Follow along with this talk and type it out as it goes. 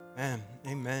Amen.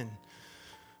 Amen.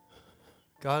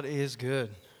 God is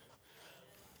good.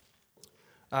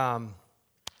 Man,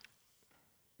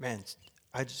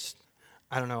 I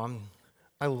don't know.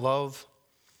 I love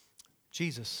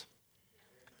Jesus.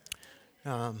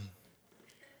 I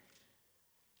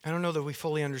don't know that we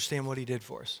fully understand what he did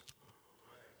for us.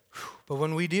 But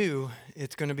when we do,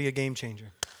 it's going to be a game changer.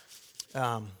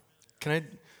 Can I?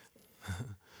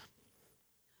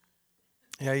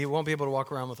 Yeah, you won't be able to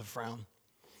walk around with a frown.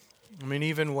 I mean,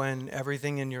 even when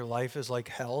everything in your life is like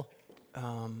hell,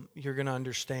 you're going to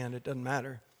understand it doesn't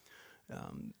matter.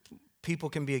 People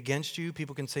can be against you.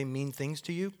 People can say mean things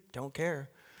to you. Don't care.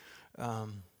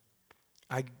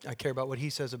 I care about what he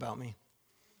says about me.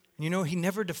 You know, he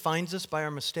never defines us by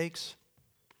our mistakes.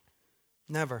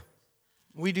 Never.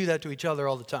 We do that to each other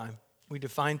all the time. We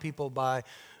define people by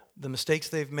the mistakes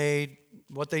they've made,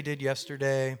 what they did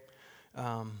yesterday.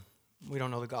 We don't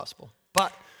know the gospel.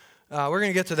 But we're going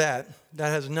to get to that. That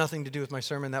has nothing to do with my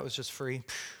sermon. That was just free.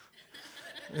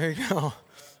 There you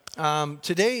go.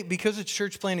 Today, because it's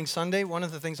Church Planting Sunday, one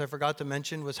of the things I forgot to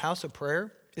mention was House of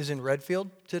Prayer is in Redfield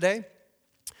today.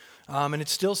 And it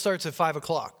still starts at 5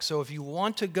 o'clock. So if you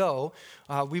want to go,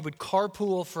 we would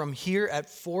carpool from here at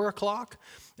 4 o'clock.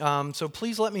 So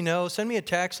please let me know. Send me a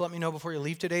text. Let me know before you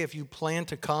leave today if you plan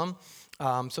to come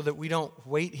so that we don't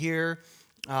wait here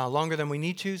longer than we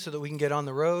need to so that we can get on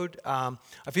the road. I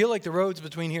feel like the roads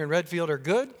between here and Redfield are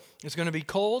good. It's going to be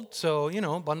cold. So,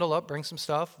 bundle up, bring some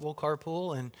stuff. We'll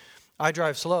carpool. And I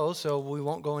drive slow, so we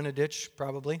won't go in a ditch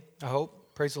probably, I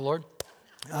hope. Praise the Lord.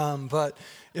 But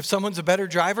if someone's a better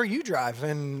driver, you drive,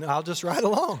 and I'll just ride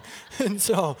along. And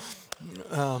so,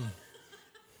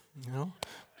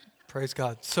 praise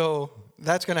God. So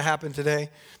that's going to happen today,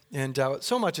 and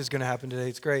so much is going to happen today.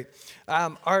 It's great.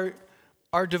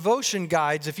 Our devotion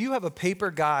guides, if you have a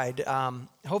paper guide,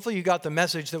 hopefully you got the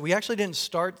message that we actually didn't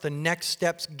start the Next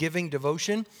Steps Giving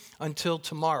devotion until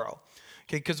tomorrow.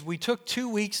 Okay, because we took 2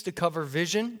 weeks to cover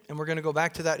vision, and we're going to go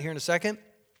back to that here in a second.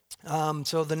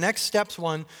 So the Next Steps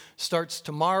one starts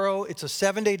tomorrow. It's a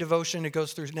 7-day devotion. It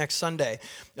goes through next Sunday.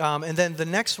 And then the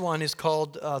next one is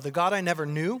called The God I Never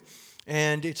Knew.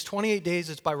 And it's 28 days.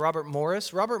 It's by Robert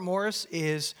Morris. Robert Morris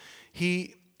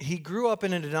he grew up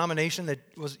in a denomination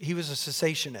he was a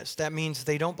cessationist. That means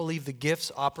they don't believe the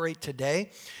gifts operate today.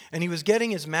 And he was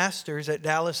getting his master's at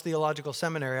Dallas Theological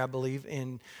Seminary, I believe,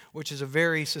 which is a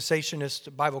very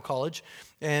cessationist Bible college.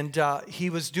 And he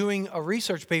was doing a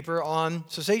research paper on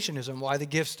cessationism, why the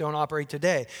gifts don't operate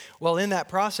today. Well, in that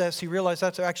process, he realized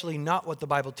that's actually not what the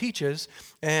Bible teaches.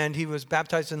 And he was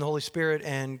baptized in the Holy Spirit,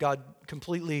 and God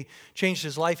completely changed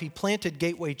his life. He planted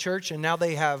Gateway Church, and now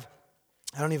they have,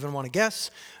 I don't even want to guess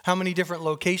how many different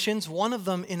locations, one of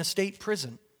them in a state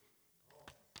prison.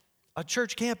 A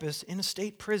church campus in a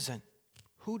state prison.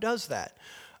 Who does that?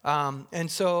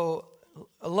 And so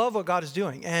I love what God is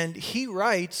doing. And he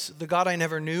writes, The God I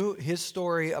Never Knew, his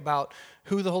story about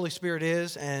who the Holy Spirit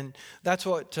is. And that's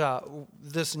what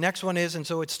this next one is. And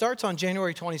so it starts on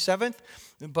January 27th.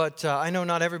 But I know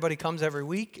not everybody comes every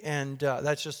week. And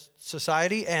that's just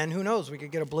society. And who knows, we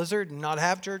could get a blizzard and not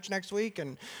have church next week.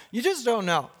 And you just don't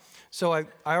know. So I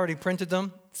already printed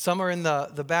them. Some are in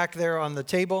the back there on the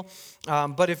table.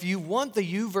 But if you want the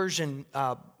YouVersion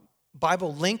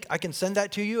Bible link, I can send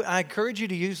that to you. I encourage you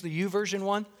to use the YouVersion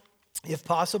one if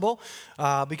possible,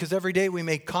 because every day we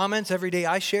make comments. Every day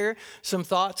I share some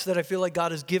thoughts that I feel like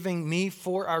God is giving me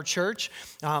for our church.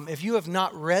 If you have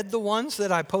not read the ones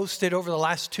that I posted over the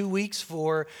last 2 weeks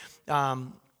for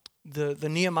the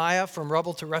Nehemiah from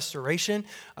rubble to restoration,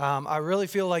 I really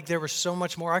feel like there was so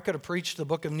much more. I could have preached the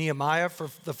book of Nehemiah for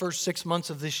the first 6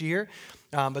 months of this year,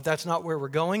 but that's not where we're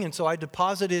going. And so I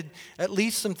deposited at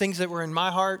least some things that were in my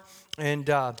heart,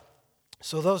 and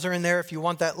so those are in there. If you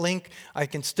want that link, I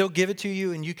can still give it to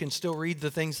you, and you can still read the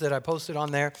things that I posted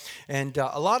on there. And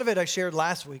a lot of it I shared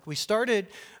last week. We started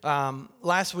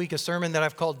last week a sermon that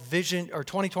I've called Vision, or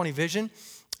 2020 Vision,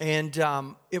 and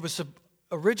it was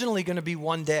originally going to be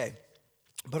one day.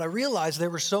 But I realized there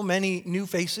were so many new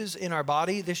faces in our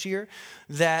body this year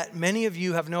that many of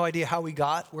you have no idea how we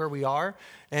got where we are.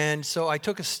 And so I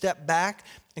took a step back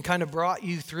and kind of brought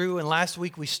you through. And last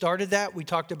week we started that. We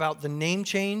talked about the name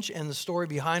change and the story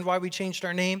behind why we changed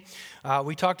our name.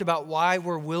 We talked about why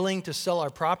we're willing to sell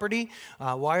our property,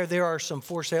 why there are some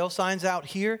for sale signs out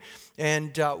here.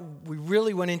 And we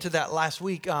really went into that last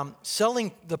week.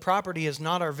 Selling the property is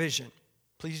not our vision.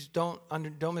 Please don't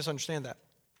misunderstand that.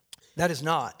 That is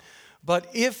not. But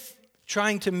if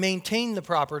trying to maintain the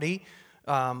property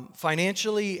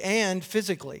financially and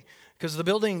physically, because the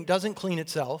building doesn't clean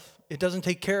itself, it doesn't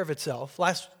take care of itself.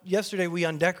 Yesterday we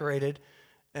undecorated,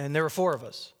 and there were 4 of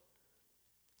us.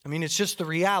 I mean, it's just the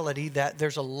reality that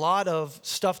there's a lot of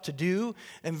stuff to do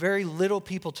and very little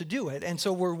people to do it. And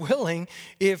so we're willing,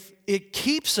 if it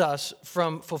keeps us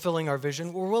from fulfilling our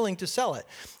vision, we're willing to sell it.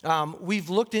 We've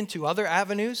looked into other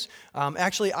avenues.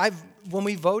 Actually, when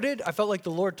we voted, I felt like the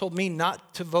Lord told me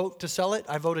not to vote to sell it.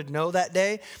 I voted no that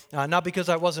day, not because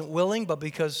I wasn't willing, but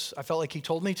because I felt like He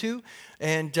told me to.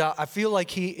 And I feel like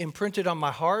He imprinted on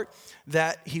my heart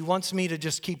that He wants me to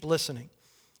just keep listening.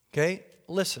 Okay?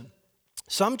 Listen.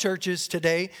 Some churches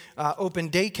today open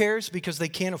daycares because they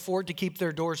can't afford to keep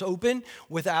their doors open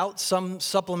without some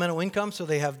supplemental income, so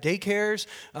they have daycares.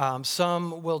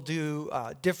 Some will do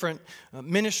different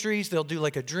ministries. They'll do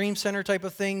like a dream center type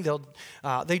of thing.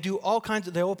 They do all kinds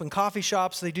of, they open coffee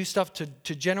shops. They do stuff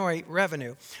to generate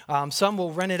revenue. Some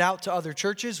will rent it out to other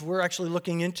churches. We're actually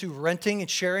looking into renting and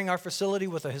sharing our facility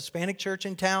with a Hispanic church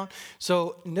in town.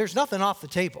 So there's nothing off the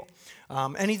table.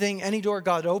 Any door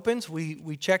God opens,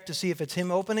 we check to see if it's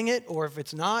Him opening it or if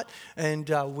it's not, and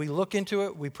we look into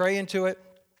it, we pray into it.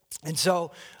 And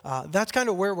so that's kind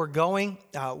of where we're going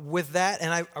with that.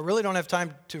 And I really don't have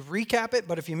time to recap it,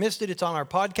 but if you missed it, it's on our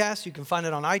podcast. You can find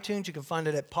it on iTunes. You can find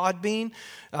it at Podbean.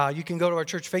 You can go to our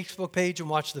church Facebook page and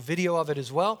watch the video of it as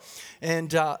well.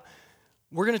 And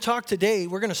we're going to talk today.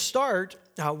 We're going to start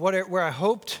where I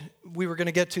hoped we were going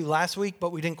to get to last week,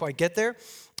 but we didn't quite get there.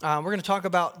 We're going to talk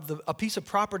about a piece of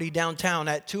property downtown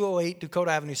at 208 Dakota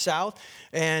Avenue South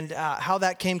and how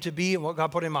that came to be and what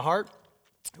God put in my heart.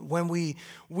 When we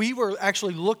were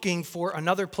actually looking for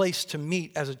another place to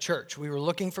meet as a church. We were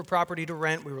looking for property to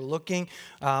rent. We were looking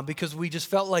because we just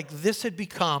felt like this had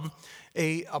become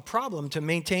a problem to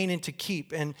maintain and to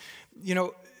keep. And, you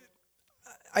know,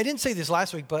 I didn't say this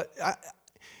last week, but,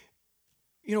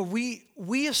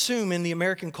 we assume in the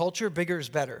American culture, bigger is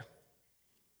better.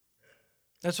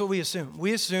 That's what we assume.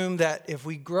 We assume that if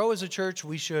we grow as a church,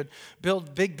 we should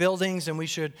build big buildings and we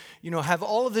should, have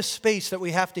all of this space that we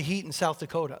have to heat in South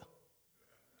Dakota.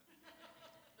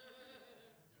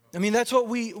 I mean, that's what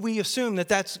we assume,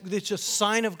 it's just a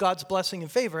sign of God's blessing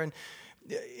and favor. And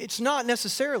it's not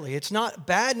necessarily. It's not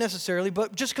bad necessarily,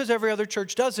 but just because every other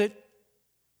church does it,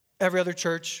 every other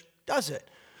church does it.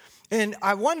 And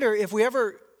I wonder if we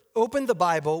ever opened the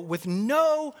Bible with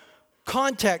no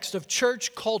context of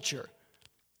church culture,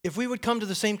 if we would come to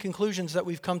the same conclusions that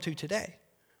we've come to today.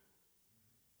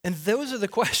 And those are the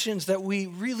questions that we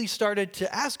really started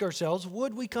to ask ourselves.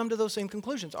 Would we come to those same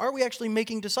conclusions? Are we actually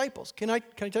making disciples? Can I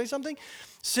tell you something?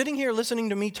 Sitting here listening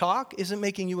to me talk isn't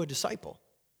making you a disciple.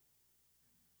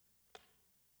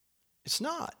 It's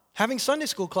not. Having Sunday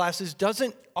school classes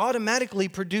doesn't automatically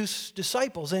produce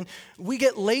disciples. And we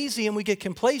get lazy and we get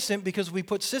complacent because we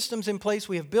put systems in place,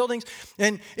 we have buildings,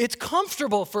 and it's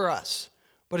comfortable for us.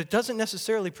 But it doesn't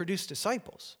necessarily produce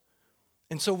disciples.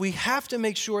 And so we have to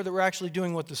make sure that we're actually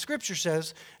doing what the Scripture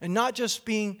says and not just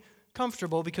being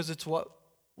comfortable because it's what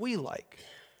we like.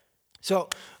 So,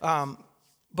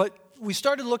 but we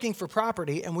started looking for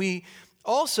property, and we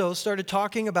also started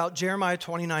talking about Jeremiah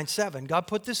 29:7. God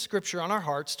put this scripture on our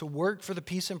hearts to work for the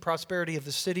peace and prosperity of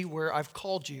the city where I've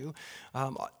called you.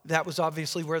 That was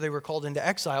obviously where they were called into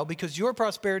exile because your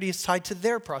prosperity is tied to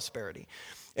their prosperity.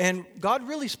 And God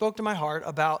really spoke to my heart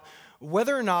about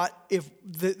whether or not if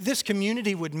this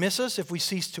community would miss us if we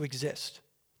cease to exist.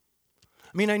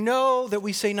 I mean, I know that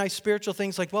we say nice spiritual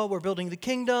things like, well, we're building the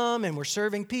kingdom and we're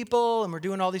serving people and we're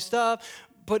doing all these stuff,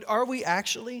 but are we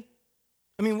actually?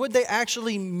 I mean, would they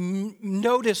actually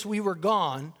notice we were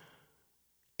gone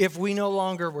if we no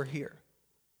longer were here?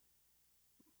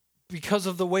 Because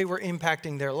of the way we're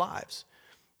impacting their lives.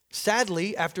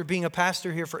 Sadly, after being a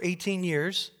pastor here for 18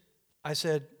 years, I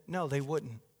said, no, they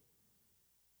wouldn't.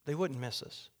 They wouldn't miss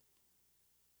us.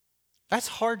 That's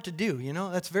hard to do,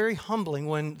 That's very humbling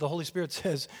when the Holy Spirit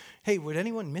says, hey, would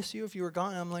anyone miss you if you were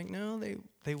gone? I'm like, no,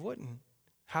 they wouldn't.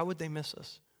 How would they miss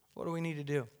us? What do we need to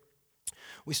do?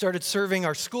 We started serving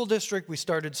our school district. We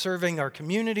started serving our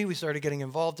community. We started getting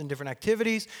involved in different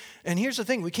activities. And here's the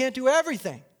thing, we can't do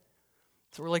everything.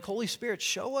 So we're like, Holy Spirit,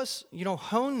 show us,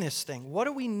 hone this thing. What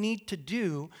do we need to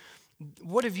do?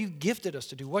 What have you gifted us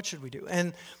to do? What should we do?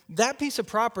 And that piece of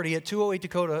property at 208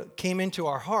 Dakota came into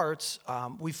our hearts.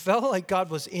 We felt like God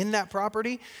was in that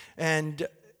property, and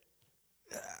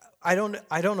I don't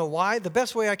know why. The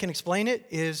best way I can explain it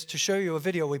is to show you a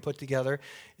video we put together.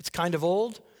 It's kind of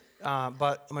old, but I'm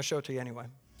going to show it to you anyway.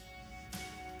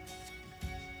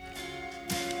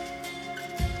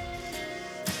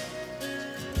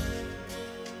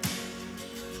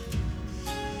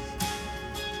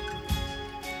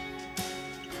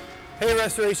 Hey,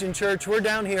 Restoration Church, we're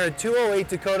down here at 208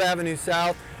 Dakota Avenue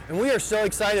South, and we are so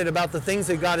excited about the things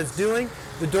that God is doing,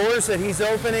 the doors that He's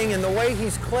opening, and the way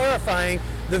He's clarifying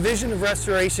the vision of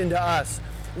restoration to us.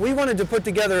 We wanted to put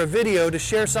together a video to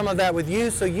share some of that with you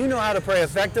so you know how to pray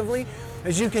effectively.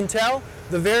 As you can tell,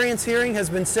 the variance hearing has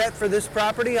been set for this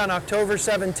property on October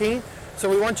 17th. So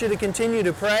we want you to continue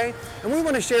to pray, and we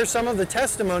want to share some of the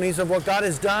testimonies of what God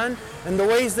has done and the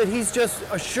ways that He's just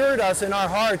assured us in our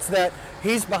hearts that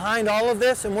He's behind all of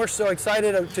this, and we're so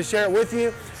excited to share it with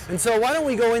you. And so why don't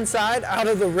we go inside out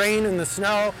of the rain and the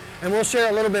snow, and we'll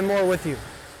share a little bit more with you.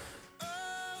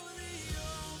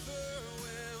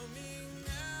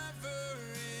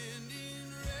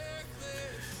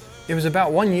 It was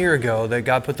about 1 year ago that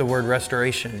God put the word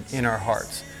restoration in our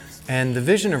hearts. And the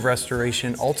vision of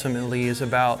restoration ultimately is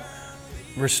about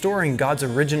restoring God's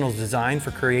original design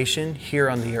for creation here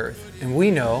on the earth. And we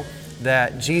know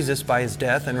that Jesus, by His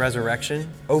death and resurrection,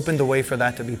 opened the way for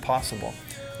that to be possible.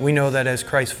 We know that as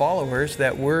Christ followers,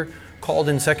 that we're called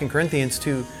in 2 Corinthians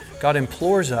to, God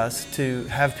implores us to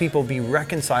have people be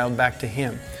reconciled back to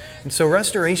Him. And so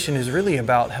restoration is really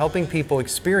about helping people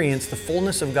experience the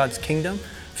fullness of God's kingdom,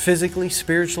 physically,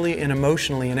 spiritually, and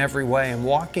emotionally in every way, and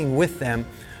walking with them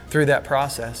through that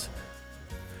process.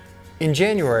 In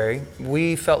January,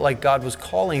 we felt like God was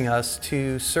calling us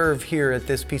to serve here at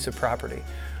this piece of property.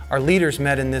 Our leaders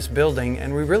met in this building,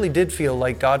 and we really did feel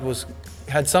like God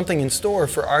had something in store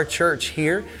for our church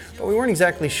here, but we weren't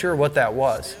exactly sure what that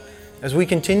was. As we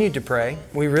continued to pray,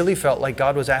 we really felt like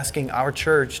God was asking our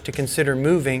church to consider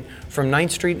moving from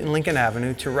 9th Street and Lincoln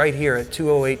Avenue to right here at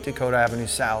 208 Dakota Avenue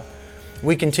South.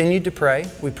 We continued to pray,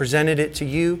 we presented it to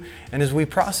you, and as we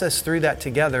processed through that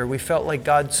together, we felt like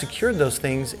God secured those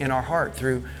things in our heart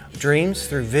through dreams,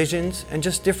 through visions, and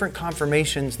just different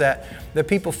confirmations that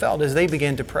people felt as they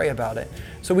began to pray about it.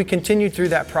 So we continued through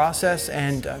that process,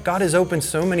 and God has opened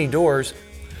so many doors.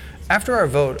 After our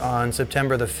vote on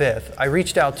September the 5th, I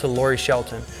reached out to Lori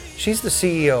Shelton. She's the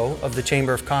CEO of the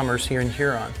Chamber of Commerce here in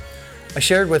Huron. I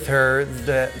shared with her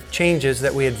the changes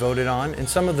that we had voted on and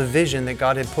some of the vision that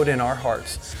God had put in our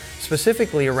hearts,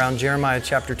 specifically around Jeremiah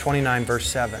chapter 29, verse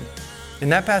 7. In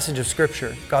that passage of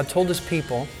Scripture, God told His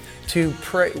people to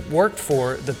work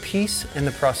for the peace and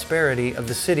the prosperity of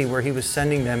the city where He was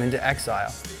sending them into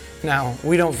exile. Now,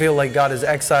 we don't feel like God has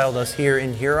exiled us here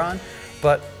in Huron,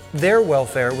 but their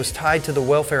welfare was tied to the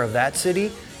welfare of that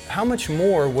city. How much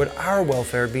more would our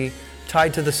welfare be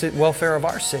tied to the welfare of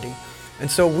our city? And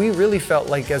so we really felt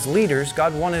like as leaders,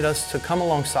 God wanted us to come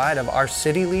alongside of our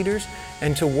city leaders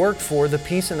and to work for the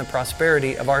peace and the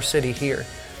prosperity of our city here.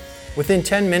 Within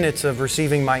 10 minutes of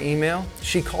receiving my email,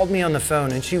 she called me on the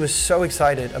phone and she was so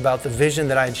excited about the vision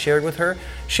that I had shared with her.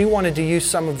 She wanted to use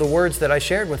some of the words that I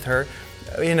shared with her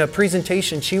in a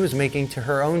presentation she was making to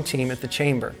her own team at the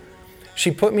Chamber. She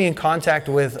put me in contact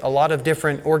with a lot of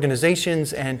different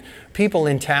organizations and people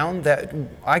in town that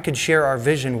I could share our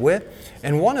vision with,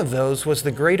 and one of those was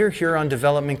the Greater Huron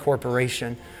Development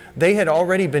Corporation. They had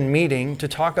already been meeting to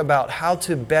talk about how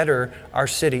to better our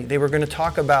city. They were going to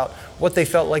talk about what they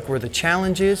felt like were the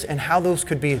challenges and how those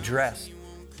could be addressed.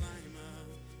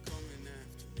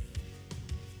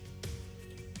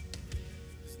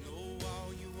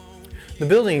 The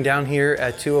building down here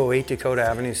at 208 Dakota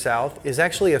Avenue South is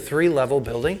actually a 3-level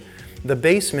building. The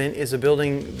basement is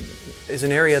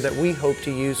an area that we hope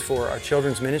to use for our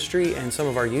children's ministry and some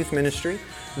of our youth ministry.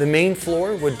 The main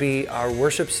floor would be our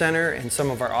worship center and some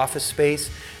of our office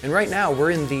space. And right now we're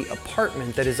in the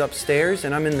apartment that is upstairs,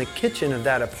 and I'm in the kitchen of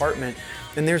that apartment.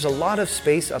 And there's a lot of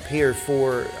space up here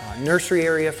for nursery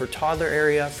area, for toddler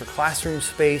area, for classroom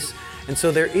space. And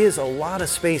so there is a lot of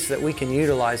space that we can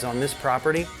utilize on this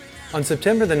property. On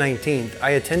September the 19th,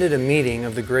 I attended a meeting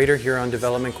of the Greater Huron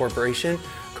Development Corporation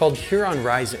called Huron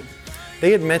Rising.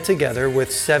 They had met together with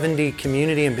 70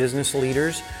 community and business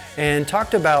leaders and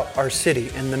talked about our city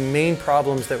and the main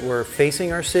problems that were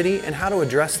facing our city and how to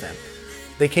address them.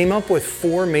 They came up with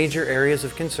 4 major areas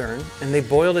of concern, and they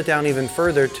boiled it down even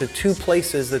further to 2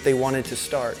 places that they wanted to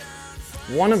start.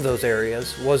 One of those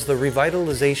areas was the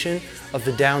revitalization of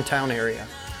the downtown area.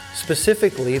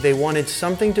 Specifically, they wanted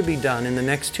something to be done in the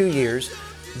next 2 years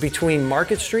between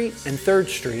Market Street and 3rd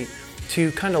Street to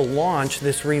kind of launch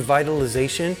this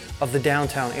revitalization of the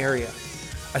downtown area.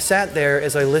 I sat there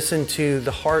as I listened to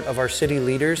the heart of our city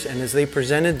leaders, and as they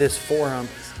presented this forum,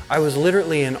 I was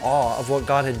literally in awe of what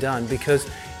God had done, because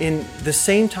in the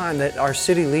same time that our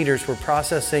city leaders were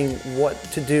processing what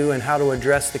to do and how to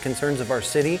address the concerns of our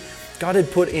city, God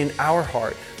had put in our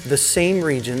heart the same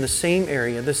region, the same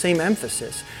area, the same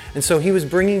emphasis. And so he was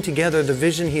bringing together the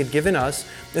vision he had given us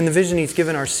and the vision he's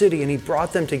given our city, and he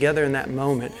brought them together in that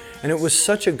moment. And it was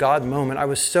such a God moment. I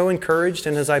was so encouraged,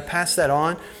 and as I passed that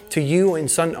on to you on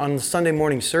the Sunday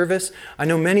morning service, I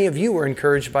know many of you were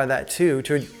encouraged by that too,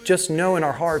 to just know in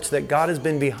our hearts that God has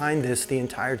been behind this the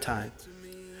entire time.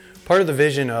 Part of the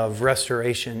vision of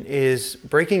restoration is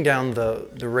breaking down the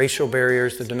racial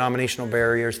barriers, the denominational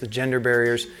barriers, the gender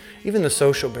barriers, even the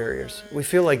social barriers. We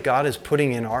feel like God is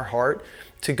putting in our heart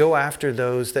to go after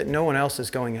those that no one else is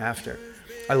going after.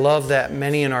 I love that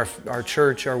many in our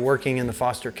church are working in the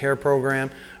foster care program.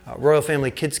 Royal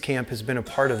Family Kids Camp has been a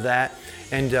part of that,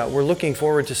 and we're looking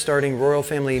forward to starting Royal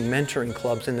Family mentoring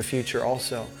clubs in the future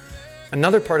also.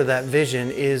 Another part of that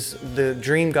vision is the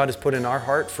dream God has put in our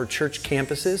heart for church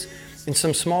campuses in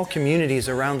some small communities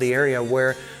around the area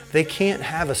where they can't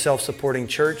have a self-supporting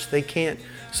church, they can't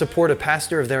support a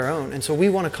pastor of their own. And so we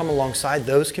want to come alongside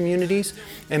those communities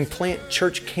and plant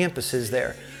church campuses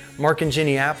there. Mark and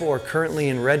Jenny Apple are currently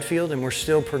in Redfield, and we're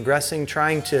still progressing,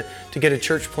 trying to get a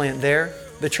church plant there.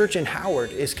 The church in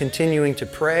Howard is continuing to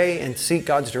pray and seek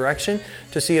God's direction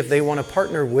to see if they want to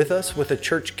partner with us with a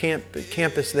church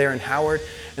campus there in Howard.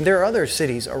 And there are other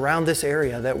cities around this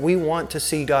area that we want to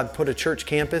see God put a church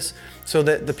campus so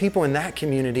that the people in that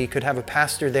community could have a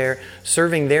pastor there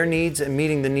serving their needs and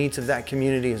meeting the needs of that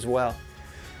community as well.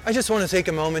 I just want to take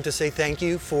a moment to say thank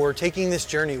you for taking this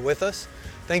journey with us.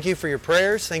 Thank you for your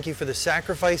prayers. Thank you for the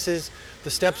sacrifices,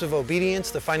 the steps of obedience,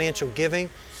 the financial giving.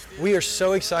 We are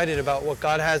so excited about what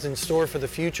God has in store for the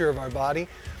future of our body.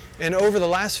 And over the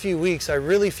last few weeks, I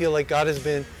really feel like God has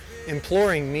been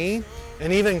imploring me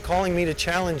and even calling me to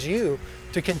challenge you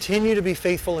to continue to be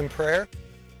faithful in prayer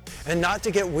and not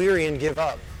to get weary and give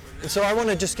up. And so I want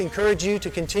to just encourage you to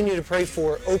continue to pray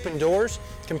for open doors,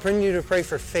 continue to pray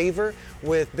for favor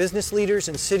with business leaders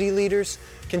and city leaders,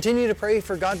 continue to pray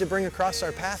for God to bring across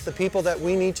our path the people that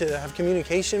we need to have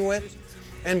communication with,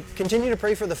 and continue to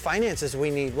pray for the finances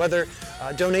we need, whether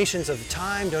donations of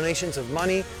time, donations of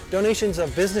money, donations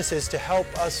of businesses to help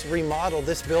us remodel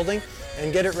this building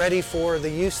and get it ready for the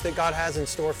use that God has in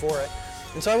store for it.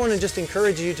 And so I want to just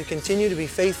encourage you to continue to be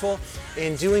faithful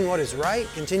in doing what is right,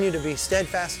 continue to be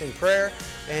steadfast in prayer,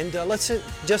 and let's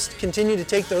just continue to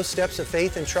take those steps of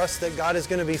faith and trust that God is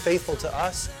going to be faithful to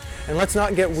us. And let's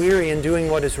not get weary in doing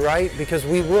what is right, because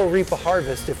we will reap a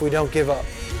harvest if we don't give up.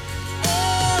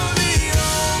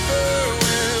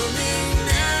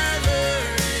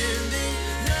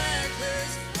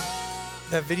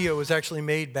 That video was actually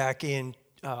made back in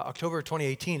October of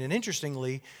 2018. And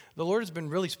interestingly, the Lord has been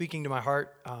really speaking to my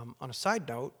heart on a side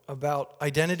note about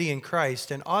identity in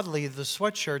Christ. And oddly, the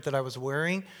sweatshirt that I was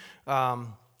wearing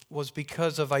was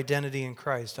because of identity in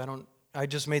Christ. I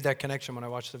just made that connection when I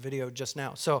watched the video just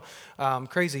now. So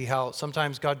crazy how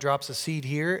sometimes God drops a seed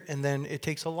here and then it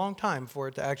takes a long time for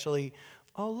it to actually,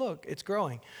 oh, look, it's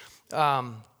growing.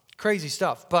 Crazy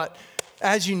stuff. But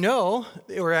as you know,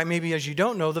 or maybe as you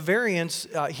don't know, the variance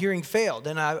hearing failed.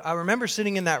 And I remember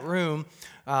sitting in that room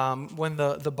when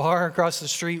the bar across the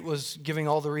street was giving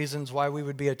all the reasons why we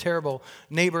would be a terrible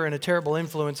neighbor and a terrible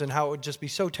influence and how it would just be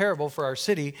so terrible for our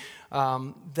city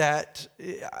and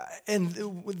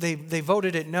they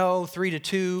voted it no,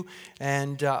 3-2,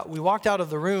 and we walked out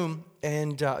of the room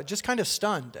and just kind of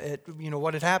stunned at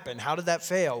what had happened. How did that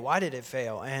fail? Why did it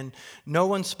fail? And no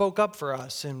one spoke up for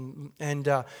us. And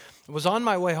I was on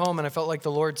my way home, and I felt like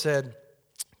the Lord said,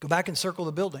 go back and circle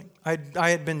the building. I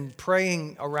had been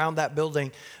praying around that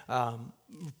building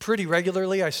pretty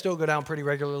regularly. I still go down pretty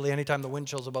regularly anytime the wind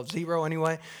chill's above zero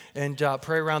anyway, and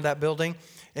pray around that building.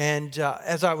 And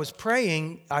as I was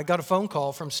praying, I got a phone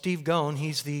call from Steve Goen.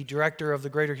 He's the director of the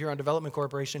Greater Huron Development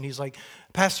Corporation. He's like,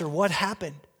 Pastor, what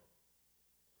happened?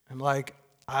 I'm like,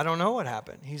 I don't know what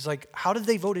happened. He's like, how did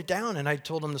they vote it down? And I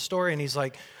told him the story, and he's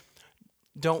like,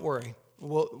 don't worry.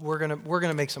 We're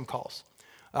gonna make some calls.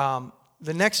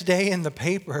 The next day in the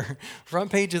paper,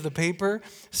 front page of the paper,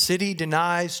 city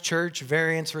denies church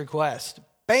variance request.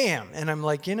 Bam! And I'm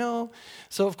like,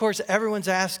 so of course everyone's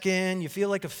asking, you feel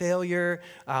like a failure.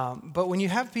 But when you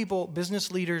have people, business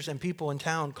leaders and people in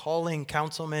town calling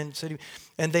councilmen, city,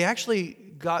 and they actually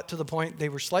got to the point they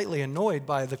were slightly annoyed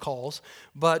by the calls,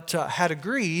 but had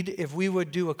agreed if we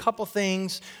would do a couple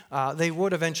things, they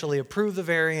would eventually approve the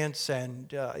variance.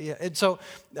 And so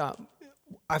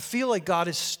I feel like God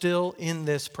is still in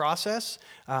this process.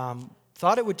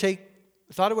 Thought it would take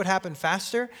thought it would happen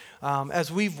faster.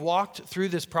 As we've walked through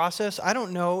this process, I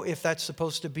don't know if that's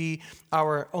supposed to be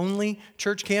our only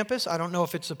church campus. I don't know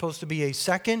if it's supposed to be a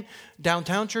second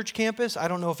downtown church campus. I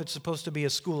don't know if it's supposed to be a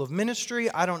school of ministry.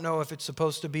 I don't know if it's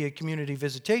supposed to be a community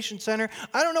visitation center.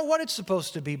 I don't know what it's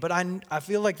supposed to be, but I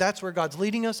feel like that's where God's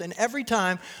leading us. And every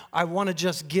time I want to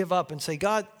just give up and say,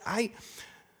 God,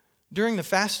 during the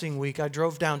fasting week, I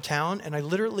drove downtown and I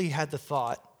literally had the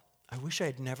thought, I wish I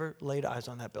had never laid eyes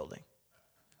on that building.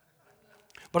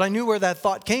 But I knew where that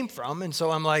thought came from, and so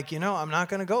I'm like, I'm not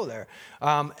going to go there.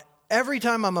 Every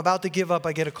time I'm about to give up,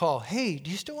 I get a call. Hey,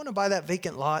 do you still want to buy that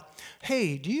vacant lot?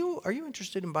 Hey, are you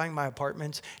interested in buying my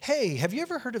apartments? Hey, have you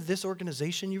ever heard of this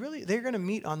organization? They're going to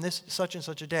meet on this such and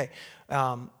such a day.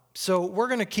 So we're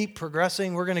going to keep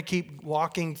progressing. We're going to keep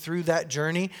walking through that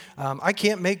journey. I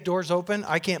can't make doors open.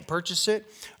 I can't purchase it.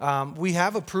 We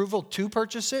have approval to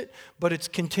purchase it, but it's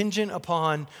contingent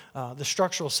upon the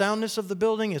structural soundness of the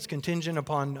building. It's contingent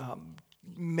upon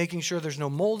making sure there's no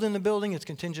mold in the building. It's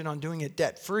contingent on doing it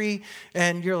debt-free.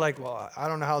 And you're like, well, I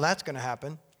don't know how that's going to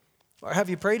happen. Or have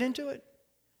you prayed into it?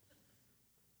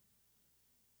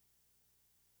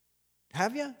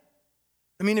 Have you?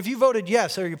 I mean, if you voted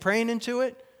yes, are you praying into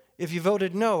it? If you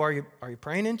voted no, are you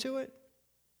praying into it?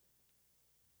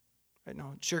 I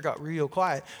know it sure got real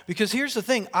quiet. Because here's the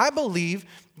thing. I believe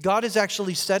God is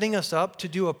actually setting us up to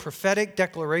do a prophetic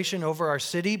declaration over our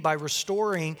city by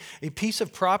restoring a piece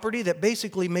of property that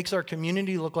basically makes our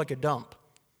community look like a dump.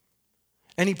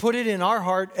 And he put it in our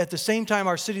heart at the same time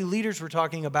our city leaders were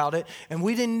talking about it, and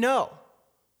we didn't know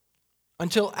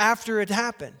until after it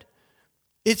happened.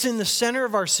 It's in the center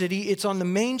of our city. It's on the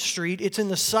main street. It's in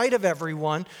the sight of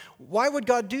everyone. Why would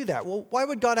God do that? Well, why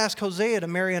would God ask Hosea to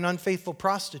marry an unfaithful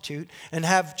prostitute and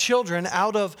have children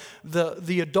out of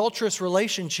the adulterous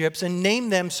relationships and name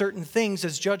them certain things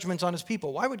as judgments on his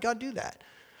people? Why would God do that?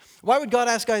 Why would God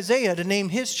ask Isaiah to name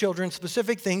his children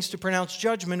specific things to pronounce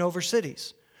judgment over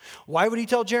cities? Why would he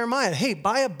tell Jeremiah, hey,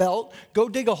 buy a belt, go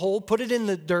dig a hole, put it in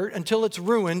the dirt until it's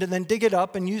ruined, and then dig it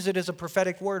up and use it as a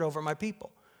prophetic word over my people?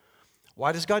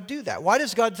 Why does God do that? Why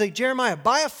does God say, Jeremiah,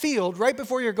 buy a field right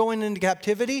before you're going into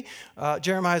captivity?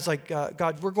 Jeremiah's like,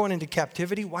 God, we're going into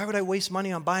captivity. Why would I waste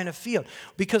money on buying a field?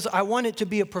 Because I want it to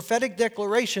be a prophetic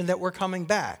declaration that we're coming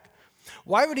back.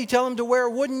 Why would he tell him to wear a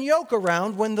wooden yoke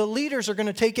around when the leaders are going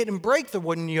to take it and break the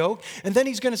wooden yoke? And then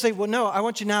he's going to say, well, no, I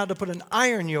want you now to put an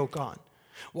iron yoke on.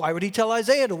 Why would he tell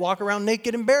Isaiah to walk around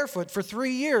naked and barefoot for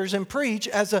 3 years and preach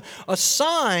as a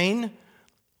sign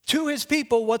to his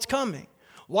people what's coming?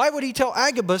 Why would he tell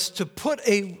Agabus to put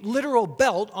a literal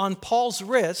belt on Paul's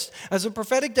wrist as a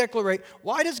prophetic declaration?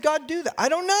 Why does God do that? I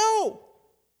don't know,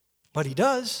 but he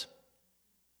does.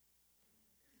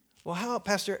 Well,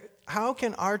 Pastor, how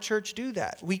can our church do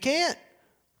that? We can't.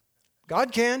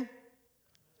 God can.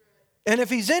 And if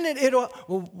he's in it,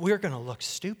 we're going to look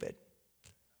stupid.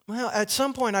 Well, at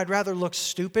some point, I'd rather look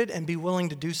stupid and be willing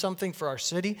to do something for our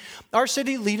city. Our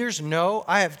city leaders know,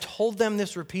 I have told them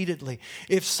this repeatedly,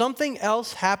 if something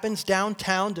else happens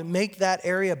downtown to make that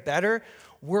area better,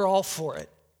 we're all for it.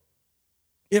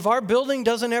 If our building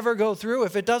doesn't ever go through,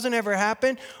 if it doesn't ever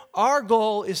happen, our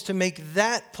goal is to make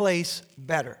that place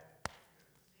better.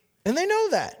 And they know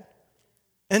that.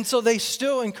 And so they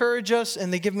still encourage us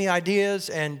and they give me ideas,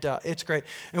 and it's great.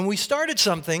 And we started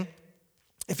something.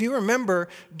 If you remember,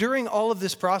 during all of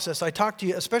this process, I talked to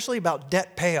you especially about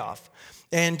debt payoff.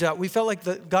 And we felt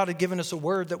like God had given us a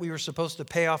word that we were supposed to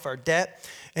pay off our debt.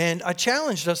 And I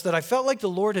challenged us that I felt like the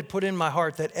Lord had put in my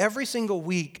heart that every single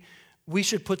week we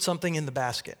should put something in the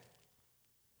basket.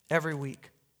 Every week.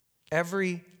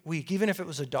 Every week, even if it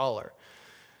was $1.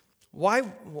 Why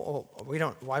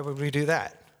would we do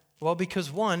that? Well, because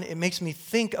one, it makes me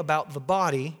think about the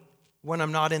body when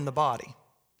I'm not in the body.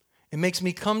 It makes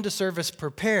me come to service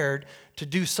prepared to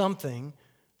do something.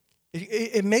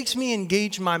 It makes me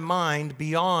engage my mind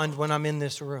beyond when I'm in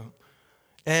this room.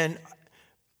 And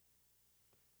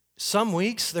some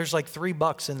weeks, there's like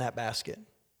 $3 in that basket.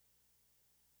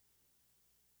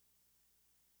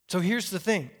 So here's the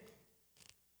thing.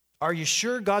 Are you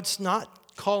sure God's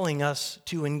not calling us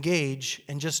to engage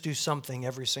and just do something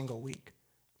every single week?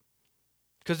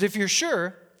 Because if you're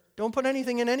sure, don't put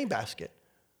anything in any basket.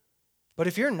 But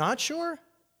if you're not sure,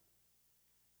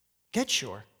 get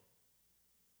sure.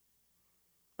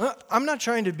 I'm not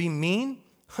trying to be mean.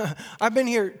 I've been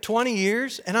here 20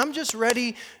 years, and I'm just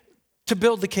ready to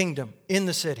build the kingdom in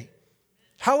the city.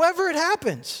 However it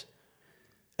happens.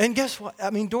 And guess what? I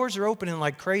mean, doors are opening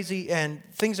like crazy, and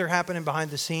things are happening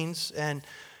behind the scenes. And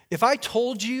if I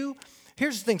told you,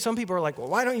 here's the thing. Some people are like, well,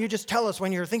 why don't you just tell us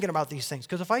when you're thinking about these things?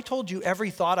 Because if I told you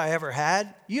every thought I ever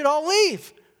had, you'd all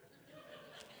leave.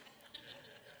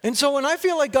 And so when I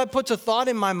feel like God puts a thought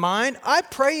in my mind, I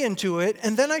pray into it,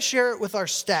 and then I share it with our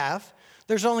staff.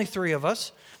 There's only 3 of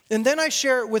us. And then I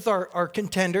share it with our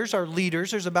contenders, our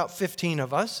leaders. There's about 15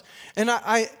 of us. And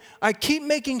I keep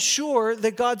making sure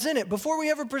that God's in it before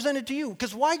we ever present it to you.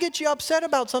 Because why get you upset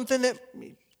about something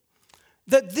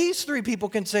that these 3 people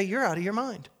can say, you're out of your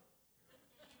mind?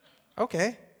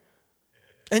 Okay.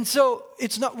 And so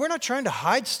we're not trying to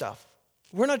hide stuff.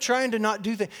 We're not trying to not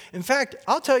do things. In fact,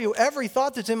 I'll tell you every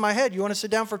thought that's in my head. You want to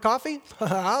sit down for coffee?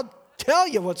 I'll tell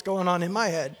you what's going on in my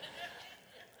head.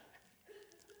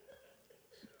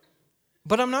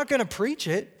 But I'm not going to preach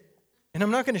it, and I'm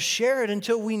not going to share it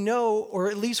until we know, or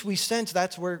at least we sense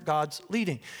that's where God's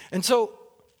leading. And so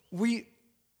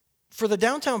for the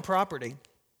downtown property,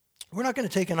 we're not going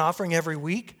to take an offering every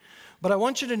week, but I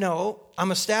want you to know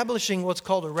I'm establishing what's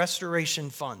called a restoration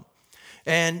fund.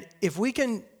 And if we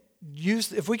can do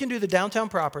the downtown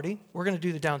property, we're going to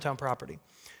do the downtown property.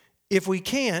 If we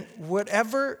can't,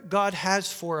 whatever God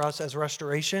has for us as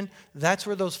restoration, that's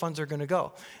where those funds are going to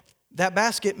go. That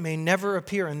basket may never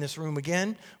appear in this room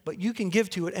again, but you can give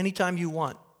to it anytime you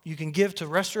want. You can give to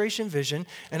Restoration Vision,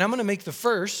 and I'm going to make the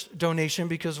first donation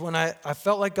because when I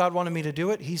felt like God wanted me to do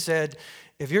it, he said,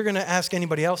 if you're going to ask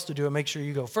anybody else to do it, make sure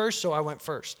you go first, so I went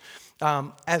first.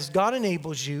 As God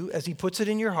enables you, as he puts it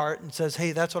in your heart and says,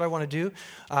 hey, that's what I want to do.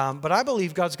 But I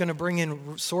believe God's going to bring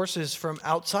in sources from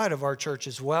outside of our church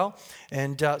as well.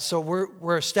 And so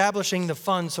we're establishing the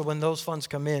funds so when those funds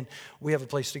come in, we have a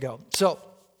place to go. So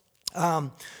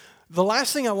the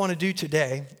last thing I want to do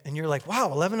today, and you're like, wow,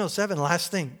 11:07,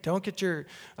 last thing. Don't get your,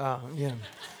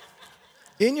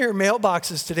 In your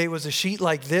mailboxes today was a sheet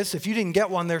like this. If you didn't get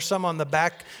one, there's some on the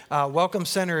back Welcome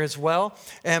Center as well.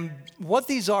 And what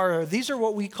these are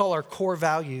what we call our core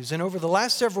values. And over the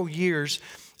last several years,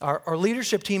 our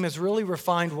leadership team has really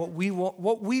refined what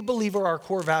we believe are our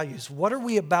core values. What are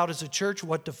we about as a church?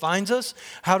 What defines us?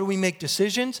 How do we make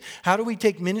decisions? How do we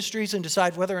take ministries and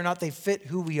decide whether or not they fit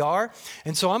who we are?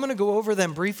 And so I'm going to go over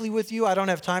them briefly with you. I don't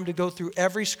have time to go through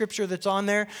every scripture that's on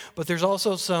there, but there's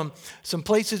also some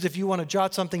places if you want to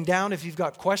jot something down. If you've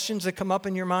got questions that come up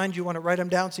in your mind, you want to write them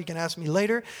down so you can ask me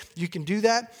later, you can do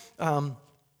that.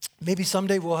 Maybe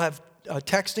someday we'll have a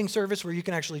texting service where you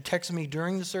can actually text me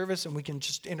during the service and we can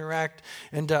just interact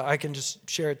and I can just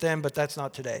share it then, but that's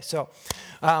not today. So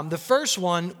the first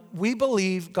one, we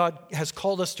believe God has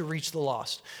called us to reach the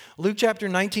lost. Luke chapter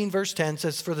 19 verse 10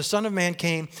 says, "For the Son of Man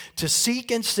came to seek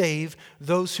and save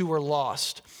those who were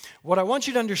lost." What I want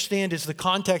you to understand is the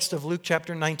context of Luke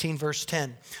chapter 19 verse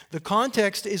 10. The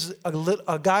context is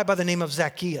a guy by the name of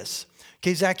Zacchaeus.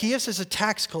 Okay, Zacchaeus is a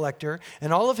tax collector,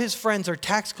 and all of his friends are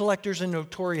tax collectors and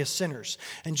notorious sinners.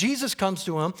 And Jesus comes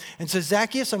to him and says,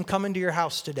 "Zacchaeus, I'm coming to your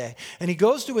house today." And he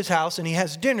goes to his house, and he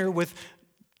has dinner with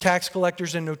tax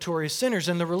collectors and notorious sinners.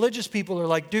 And the religious people are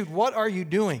like, "Dude, what are you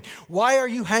doing? Why are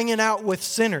you hanging out with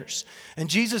sinners?" And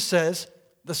Jesus says,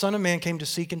 "The Son of Man came to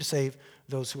seek and to save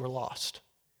those who are lost."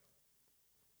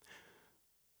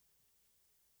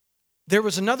 There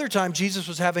was another time Jesus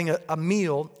was having a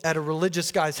meal at a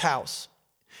religious guy's house.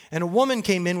 And a woman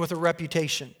came in with a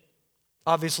reputation,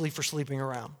 obviously for sleeping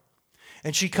around.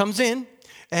 And she comes in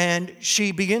and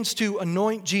she begins to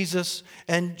anoint Jesus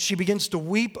and she begins to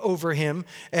weep over him.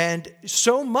 And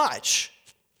so much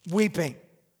weeping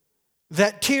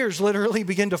that tears literally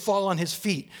begin to fall on his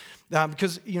feet.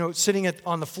 Because, sitting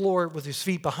on the floor with his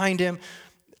feet behind him.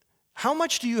 How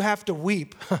much do you have to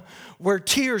weep where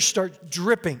tears start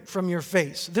dripping from your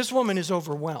face? This woman is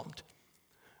overwhelmed.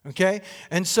 Okay?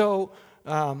 And so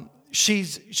she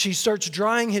starts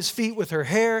drying his feet with her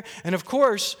hair. And of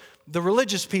course, the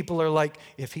religious people are like,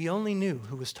 if he only knew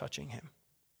who was touching him.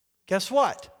 Guess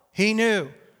what? He knew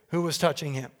who was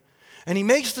touching him. And he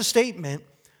makes the statement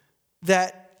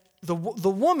that the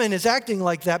woman is acting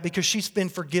like that because she's been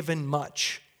forgiven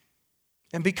much.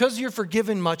 And because you're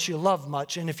forgiven much, you love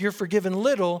much. And if you're forgiven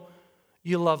little,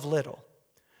 you love little.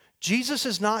 Jesus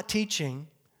is not teaching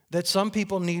that some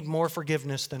people need more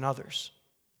forgiveness than others.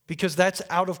 Because that's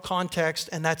out of context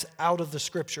and that's out of the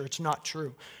scripture. It's not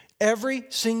true. Every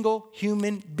single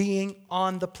human being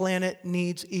on the planet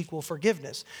needs equal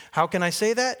forgiveness. How can I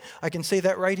say that? I can say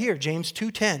that right here, James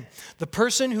 2:10. The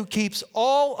person who keeps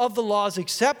all of the laws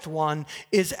except one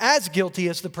is as guilty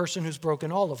as the person who's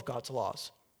broken all of God's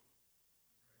laws.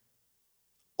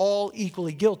 All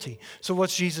equally guilty. So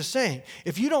what's Jesus saying?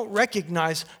 If you don't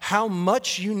recognize how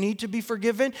much you need to be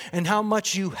forgiven and how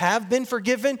much you have been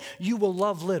forgiven, you will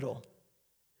love little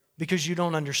because you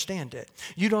don't understand it.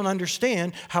 You don't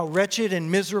understand how wretched and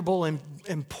miserable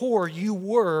and poor you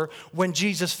were when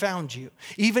Jesus found you.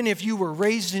 Even if you were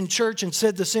raised in church and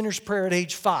said the sinner's prayer at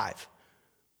age 5.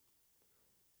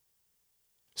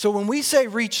 So when we say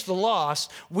reach the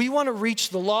lost, we want to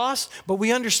reach the lost, but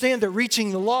we understand that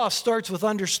reaching the lost starts with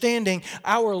understanding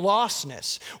our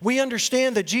lostness. We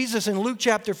understand that Jesus in Luke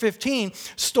chapter 15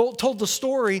 told the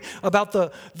story about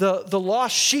the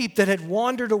lost sheep that had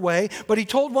wandered away, but he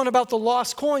told one about the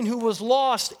lost coin who was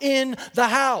lost in the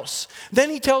house. Then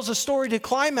he tells a story to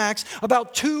climax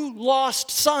about two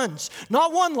lost sons.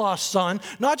 Not one lost son,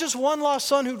 not just one lost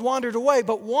son who'd wandered away,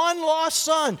 but one lost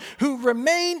son who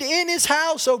remained in his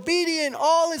house, obedient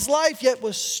all his life, yet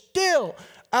was still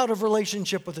out of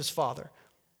relationship with his father.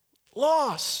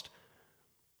 Lost.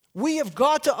 We have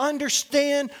got to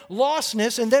understand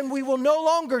lostness, and then we will no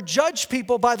longer judge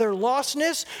people by their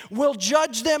lostness. We'll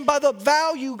judge them by the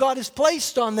value God has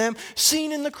placed on them,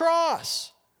 seen in the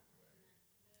cross.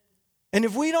 And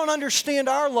if we don't understand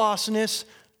our lostness,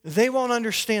 they won't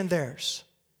understand theirs.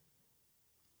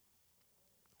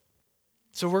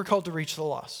 So we're called to reach the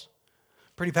lost.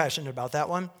 Pretty passionate about that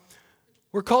one.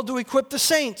 We're called to equip the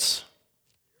saints.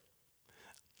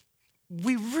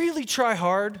 We really try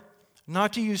hard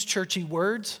not to use churchy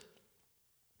words.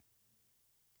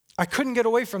 I couldn't get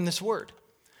away from this word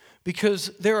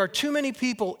because there are too many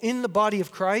people in the body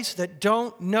of Christ that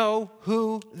don't know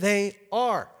who they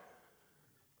are.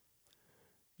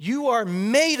 You are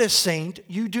made a saint.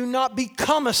 You do not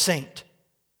become a saint.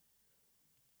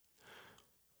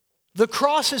 The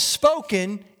cross is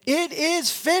spoken. It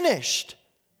is finished.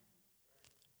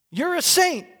 You're a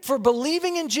saint. For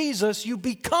believing in Jesus, you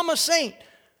become a saint.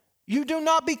 You do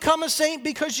not become a saint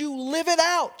because you live it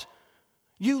out.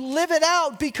 You live it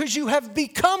out because you have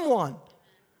become one.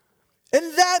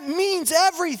 And that means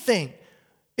everything.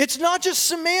 It's not just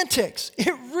semantics.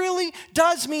 It really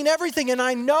does mean everything. And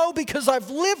I know because I've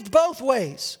lived both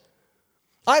ways.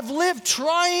 I've lived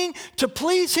trying to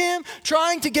please Him,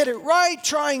 trying to get it right,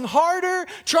 trying harder,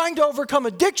 trying to overcome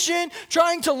addiction,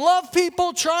 trying to love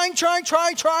people, trying.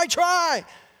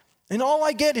 And all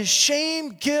I get is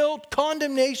shame, guilt,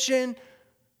 condemnation,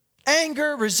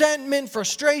 anger, resentment,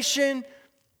 frustration.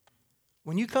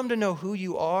 When you come to know who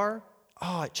you are,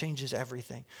 it changes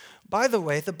everything. By the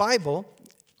way, the Bible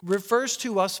refers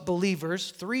to us believers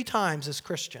 3 times as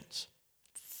Christians.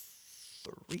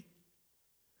 3.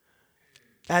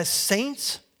 As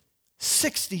saints,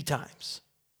 60 times.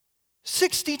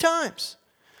 60 times.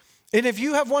 And if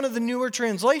you have one of the newer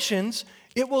translations,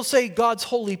 it will say God's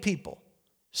holy people.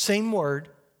 Same word,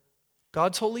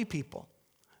 God's holy people.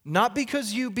 Not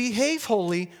because you behave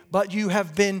holy, but you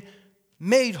have been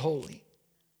made holy.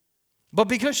 But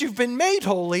because you've been made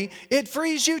holy, it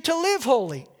frees you to live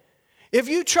holy. If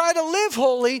you try to live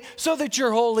holy so that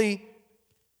you're holy,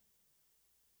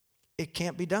 it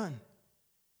can't be done.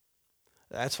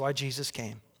 That's why Jesus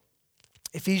came.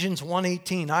 Ephesians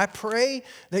 1:18, I pray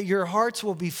that your hearts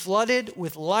will be flooded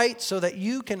with light so that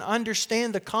you can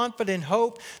understand the confident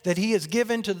hope that He has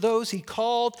given to those He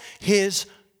called His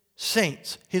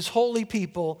saints, His holy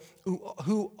people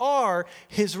who are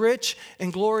His rich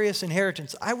and glorious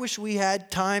inheritance. I wish we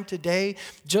had time today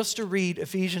just to read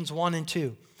Ephesians 1 and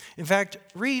 2. In fact,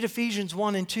 read Ephesians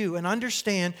 1 and 2 and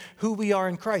understand who we are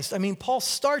in Christ. I mean, Paul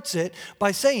starts it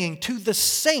by saying to the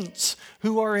saints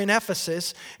who are in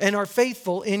Ephesus and are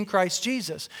faithful in Christ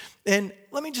Jesus. And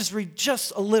let me just read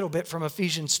just a little bit from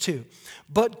Ephesians 2.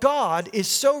 But God is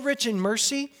so rich in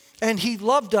mercy, and He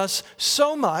loved us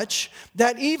so much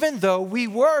that even though we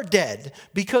were dead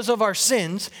because of our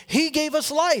sins, He gave us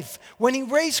life when He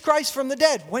raised Christ from the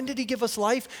dead. When did He give us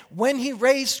life? When He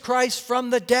raised Christ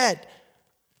from the dead.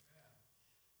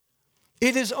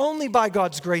 It is only by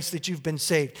God's grace that you've been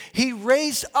saved. He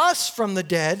raised us from the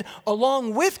dead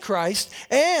along with Christ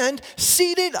and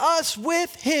seated us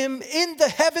with Him in the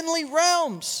heavenly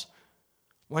realms.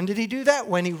 When did He do that?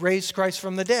 When He raised Christ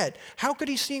from the dead. How could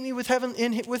He seat me with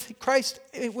Christ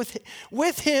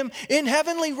with Him in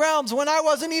heavenly realms when I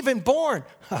wasn't even born?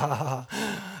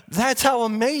 That's how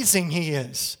amazing He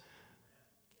is.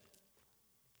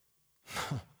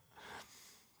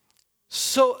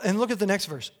 So, and look at the next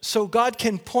verse. So God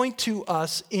can point to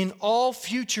us in all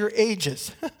future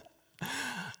ages.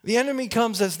 The enemy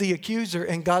comes as the accuser,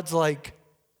 and God's like,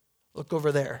 look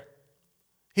over there.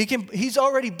 He's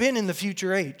already been in the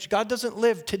future age. God doesn't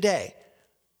live today.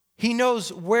 He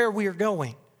knows where we are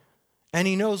going, and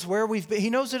He knows where we've been. He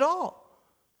knows it all.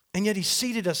 And yet He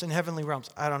seated us in heavenly realms.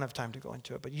 I don't have time to go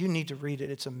into it, but you need to read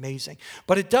it. It's amazing.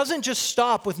 But it doesn't just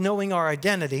stop with knowing our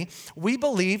identity. We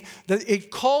believe that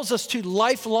it calls us to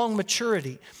lifelong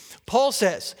maturity. Paul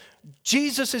says,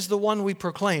 Jesus is the one we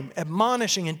proclaim,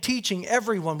 admonishing and teaching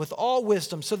everyone with all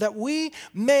wisdom so that we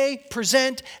may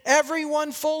present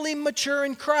everyone fully mature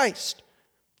in Christ.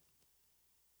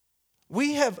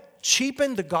 We have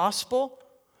cheapened the gospel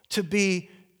to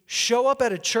show up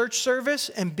at a church service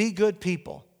and be good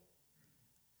people.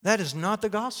 That is not the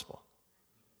gospel.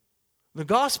 The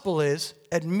gospel is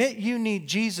admit you need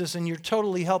Jesus and you're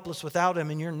totally helpless without him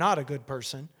and you're not a good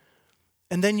person.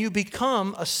 And then you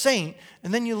become a saint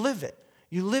and then you live it.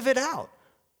 You live it out.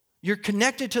 You're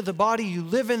connected to the body, you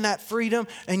live in that freedom,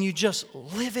 and you just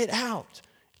live it out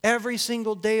every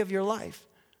single day of your life.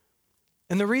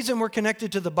 And the reason we're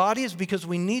connected to the body is because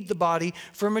we need the body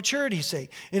for maturity's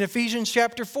sake. In Ephesians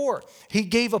chapter 4, he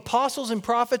gave apostles and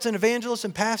prophets and evangelists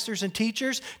and pastors and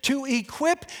teachers to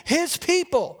equip his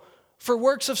people for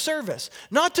works of service,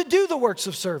 not to do the works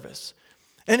of service.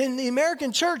 And in the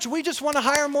American church, we just want to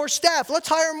hire more staff. Let's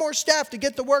hire more staff to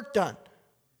get the work done.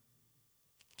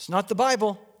 It's not the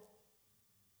Bible.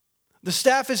 The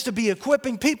staff is to be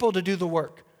equipping people to do the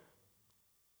work,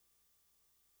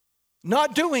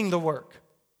 not doing the work.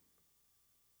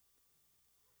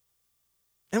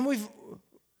 And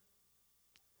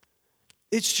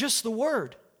it's just the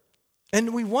word.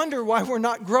 And we wonder why we're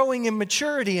not growing in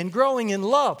maturity and growing in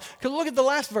love. Because look at the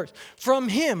last verse. From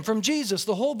him, from Jesus,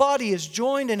 the whole body is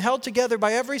joined and held together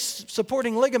by every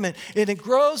supporting ligament. And it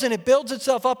grows and it builds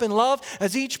itself up in love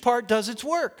as each part does its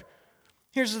work.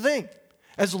 Here's the thing.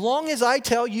 As long as I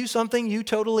tell you something you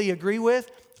totally agree with,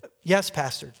 yes,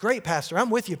 pastor, great pastor, I'm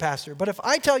with you, pastor. But if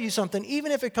I tell you something,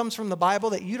 even if it comes from the Bible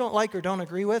that you don't like or don't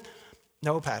agree with,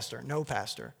 no, pastor, no,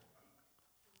 pastor.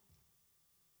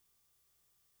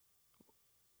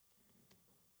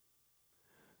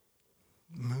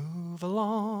 Move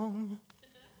along.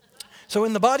 So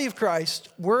in the body of Christ,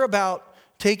 we're about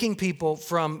taking people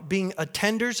from being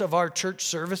attenders of our church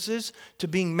services to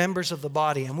being members of the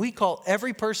body. And we call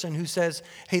every person who says,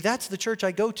 hey, that's the church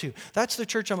I go to. That's the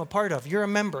church I'm a part of. You're a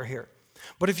member here.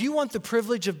 But if you want the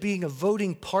privilege of being a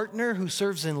voting partner who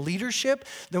serves in leadership,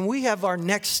 then we have our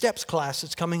Next Steps class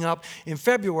that's coming up in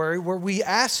February where we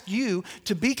ask you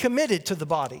to be committed to the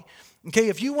body. Okay,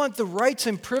 if you want the rights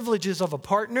and privileges of a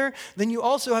partner, then you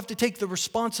also have to take the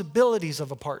responsibilities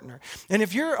of a partner. And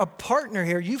if you're a partner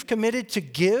here, you've committed to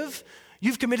give,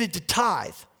 you've committed to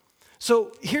tithe.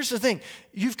 So here's the thing.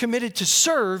 You've committed to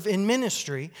serve in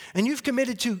ministry, and you've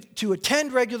committed to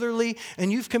attend regularly,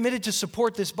 and you've committed to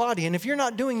support this body. And if you're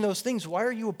not doing those things, why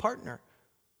are you a partner?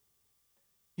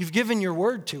 You've given your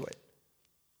word to it.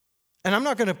 And I'm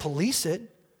not going to police it.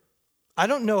 I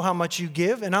don't know how much you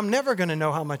give, and I'm never going to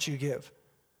know how much you give.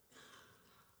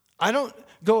 I don't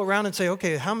go around and say,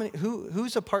 okay,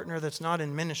 who's a partner that's not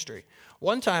in ministry?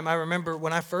 One time I remember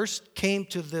when I first came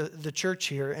to the church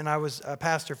here, and I was a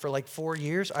pastor for like 4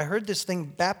 years, I heard this thing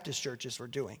Baptist churches were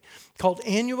doing called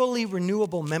annually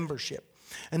renewable membership.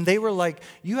 And they were like,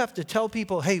 you have to tell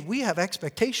people, hey, we have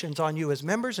expectations on you as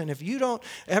members, and if you don't,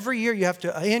 every year you have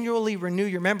to annually renew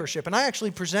your membership. And I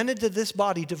actually presented to this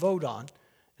body to vote on,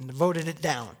 and voted it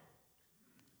down.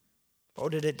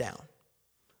 Voted it down.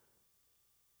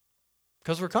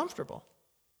 Because we're comfortable.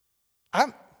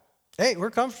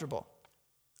 We're comfortable.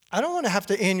 I don't want to have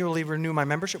to annually renew my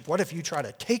membership. What if you try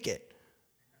to take it?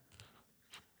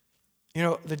 You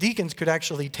know, the deacons could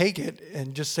actually take it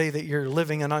and just say that you're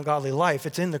living an ungodly life.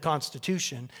 It's in the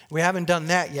Constitution. We haven't done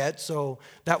that yet, so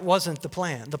that wasn't the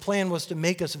plan. The plan was to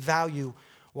make us value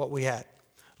what we had.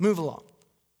 Move along.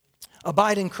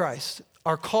 Abide in Christ.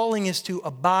 Our calling is to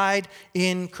abide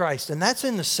in Christ. And that's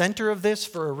in the center of this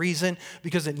for a reason,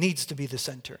 because it needs to be the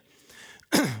center.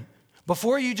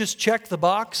 Before you just check the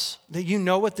box that you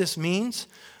know what this means,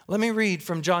 let me read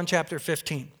from John chapter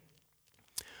 15.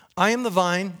 I am the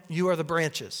vine, you are the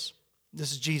branches.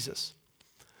 This is Jesus.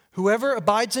 Whoever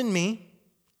abides in me,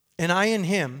 and I in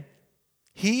him,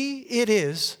 he it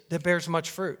is that bears much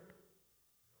fruit.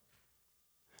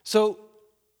 So,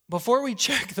 before we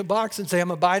check the box and say,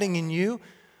 I'm abiding in you,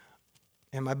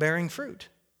 am I bearing fruit?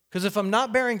 Because if I'm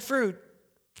not bearing fruit,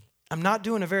 I'm not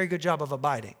doing a very good job of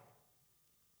abiding.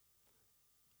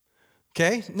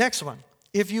 Okay, next one.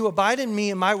 If you abide in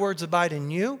me and my words abide in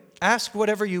you, ask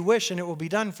whatever you wish and it will be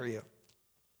done for you.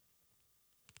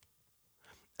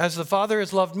 As the Father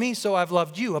has loved me, so I've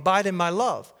loved you. Abide in my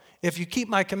love. If you keep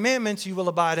my commandments, you will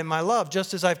abide in my love,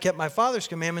 just as I've kept my Father's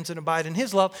commandments and abide in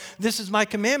his love. This is my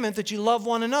commandment, that you love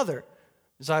one another,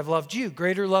 as I've loved you.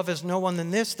 Greater love has no one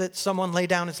than this, that someone lay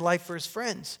down his life for his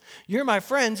friends. You're my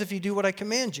friends if you do what I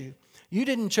command you. You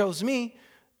didn't choose me,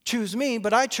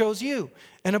 but I chose you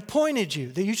and appointed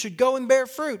you that you should go and bear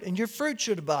fruit, and your fruit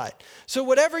should abide. So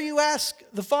whatever you ask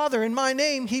the Father in my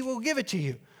name, he will give it to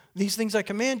you. These things I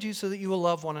command you so that you will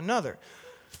love one another.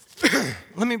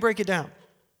 Let me break it down.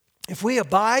 If we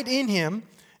abide in him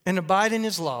and abide in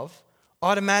his love,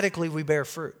 automatically we bear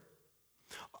fruit.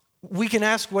 we can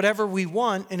ask whatever we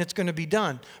want and it's going to be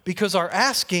done because our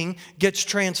asking gets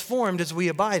transformed as we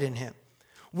abide in him.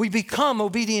 We become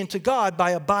obedient to God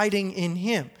by abiding in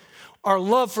him. Our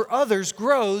love for others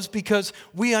grows because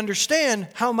we understand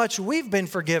how much we've been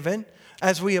forgiven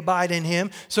as we abide in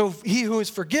him. So he who is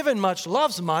forgiven much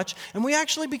loves much, and we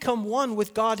actually become one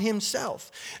with God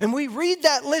himself. And we read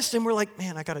that list and we're like,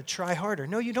 man, I got to try harder.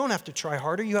 No, you don't have to try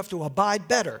harder. You have to abide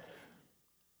better.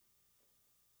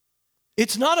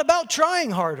 It's not about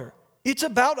trying harder. It's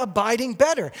about abiding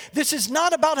better. This is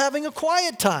not about having a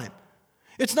quiet time.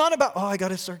 It's not about, I got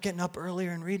to start getting up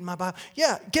earlier and reading my Bible.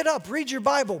 Yeah, get up, read your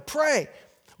Bible, pray.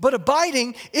 But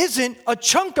abiding isn't a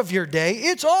chunk of your day.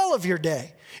 It's all of your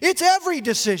day. It's every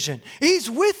decision. He's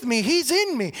with me. He's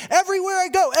in me. Everywhere I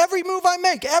go, every move I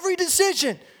make, every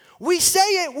decision. We say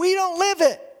it. We don't live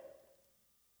it.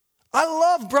 I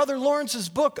love Brother Lawrence's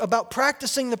book about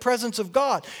practicing the presence of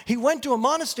God. He went to a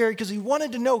monastery because he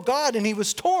wanted to know God, and he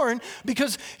was torn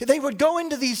because they would go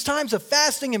into these times of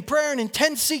fasting and prayer and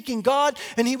intense seeking God,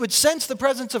 and he would sense the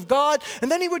presence of God, and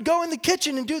then he would go in the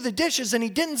kitchen and do the dishes, and he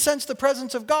didn't sense the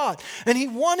presence of God. And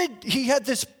he had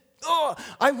this,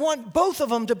 I want both of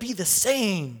them to be the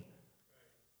same.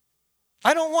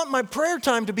 I don't want my prayer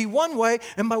time to be one way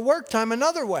and my work time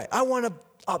another way. I want to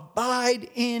abide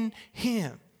in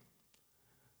him.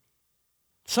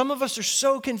 Some of us are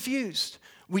so confused.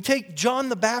 We take John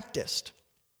the Baptist.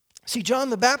 See, John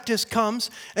the Baptist comes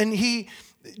and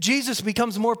Jesus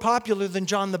becomes more popular than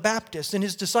John the Baptist. And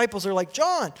his disciples are like,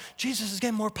 John, Jesus is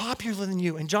getting more popular than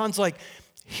you. And John's like,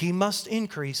 he must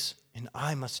increase and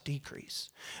I must decrease.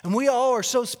 And we all are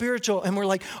so spiritual and we're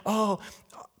like,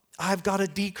 I've got to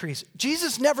decrease.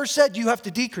 Jesus never said you have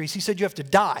to decrease. He said you have to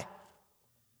die.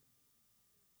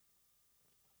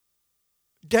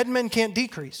 Dead men can't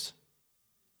decrease.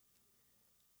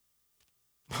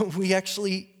 We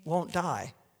actually won't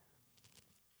die.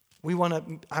 I'm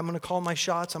going to call my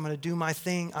shots. I'm going to do my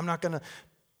thing. I'm not going to.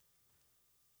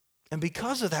 And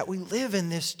because of that, we live in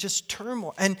this just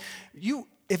turmoil. And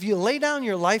if you lay down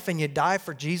your life and you die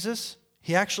for Jesus,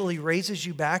 he actually raises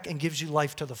you back and gives you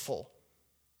life to the full.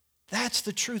 That's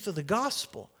the truth of the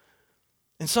gospel.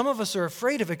 And some of us are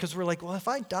afraid of it because we're like, well, if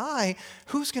I die,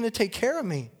 who's going to take care of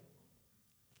me?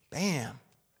 Bam.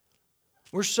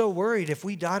 We're so worried if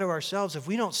we die to ourselves, if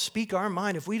we don't speak our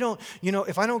mind, if we don't,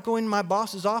 if I don't go in my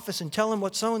boss's office and tell him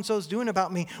what so-and-so is doing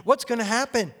about me, what's going to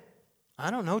happen? I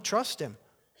don't know. Trust him.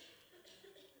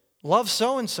 Love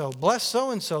so-and-so. Bless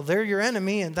so-and-so. They're your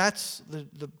enemy, and that's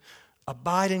the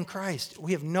abide in Christ.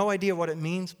 We have no idea what it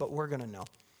means, but we're going to know.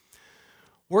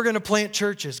 We're going to plant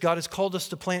churches. God has called us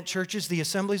to plant churches. The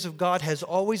Assemblies of God has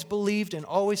always believed and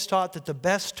always taught that the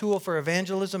best tool for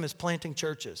evangelism is planting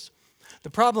churches. The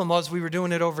problem was we were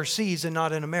doing it overseas and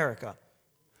not in America.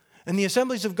 And the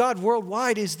Assemblies of God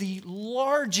worldwide is the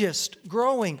largest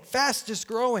growing, fastest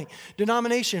growing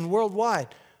denomination worldwide.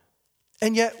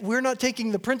 And yet we're not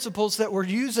taking the principles that we're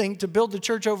using to build the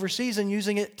church overseas and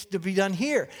using it to be done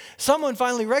here. Someone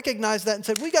finally recognized that and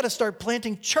said, we got to start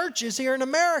planting churches here in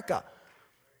America.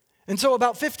 And so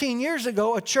about 15 years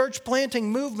ago, a church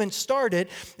planting movement started,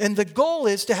 and the goal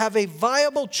is to have a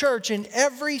viable church in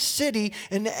every city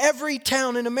and every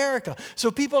town in America.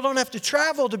 So people don't have to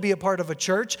travel to be a part of a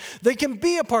church. They can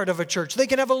be a part of a church. They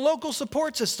can have a local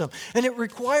support system. And it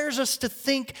requires us to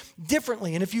think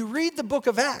differently. And if you read the book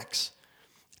of Acts,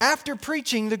 after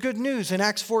preaching the good news in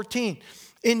Acts 14,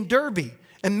 in Derbe,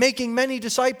 and making many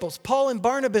disciples, Paul and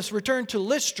Barnabas returned to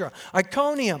Lystra,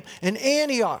 Iconium, and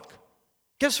Antioch.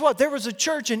 Guess what? There was a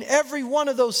church in every one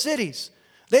of those cities.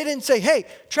 They didn't say, hey,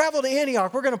 travel to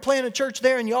Antioch. We're going to plant a church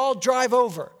there and you all drive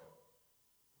over.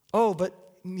 Oh, but,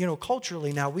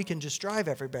 culturally now we can just drive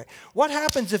everybody. What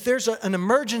happens if there's an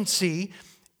emergency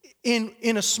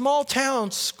in a small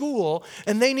town school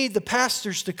and they need the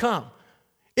pastors to come?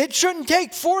 It shouldn't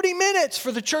take 40 minutes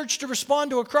for the church to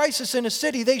respond to a crisis in a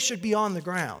city. They should be on the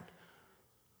ground.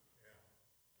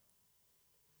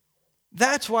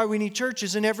 That's why we need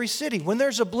churches in every city. When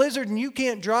there's a blizzard and you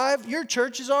can't drive, your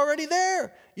church is already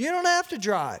there. You don't have to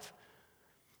drive.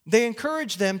 They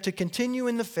encourage them to continue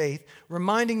in the faith,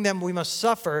 reminding them we must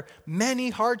suffer many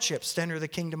hardships to enter the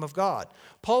kingdom of God.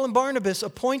 Paul and Barnabas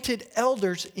appointed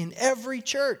elders in every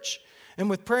church. And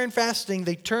with prayer and fasting,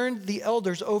 they turned the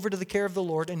elders over to the care of the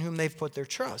Lord in whom they've put their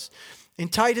trust. In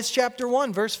Titus chapter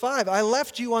 1, verse 5, I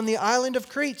left you on the island of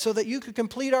Crete so that you could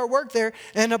complete our work there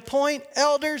and appoint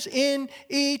elders in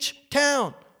each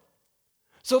town.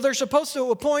 So they're supposed to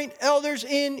appoint elders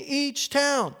in each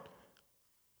town.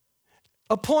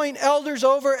 Appoint elders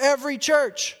over every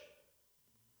church.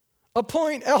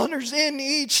 Appoint elders in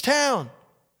each town.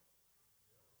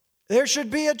 There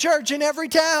should be a church in every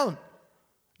town.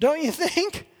 Don't you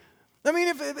think? I mean,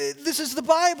 if this is the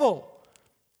Bible.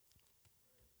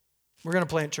 We're going to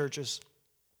plant churches.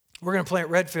 We're going to plant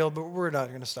Redfield, but we're not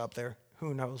going to stop there.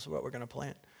 Who knows what we're going to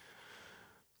plant?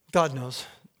 God knows.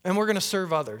 And we're going to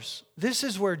serve others. This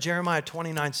is where Jeremiah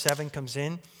 29:7 comes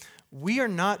in. We are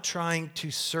not trying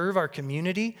to serve our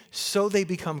community so they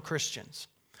become Christians.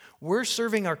 We're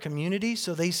serving our community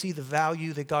so they see the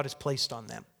value that God has placed on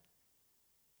them.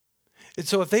 And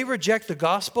so if they reject the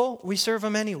gospel, we serve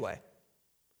them anyway.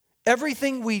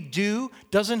 Everything we do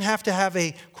doesn't have to have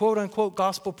a quote-unquote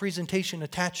gospel presentation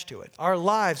attached to it. Our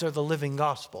lives are the living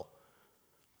gospel.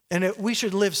 And we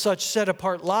should live such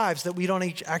set-apart lives that we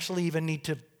don't actually even need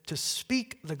to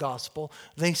speak the gospel.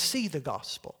 They see the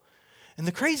gospel. And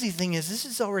the crazy thing is, this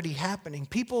is already happening.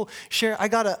 People share. I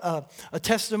got a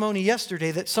testimony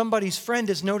yesterday that somebody's friend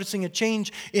is noticing a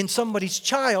change in somebody's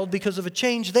child because of a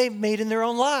change they've made in their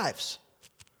own lives.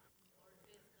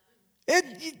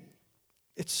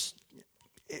 It's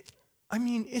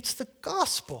the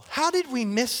gospel. How did we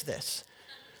miss this?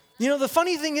 You know, the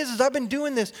funny thing is I've been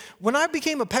doing this. When I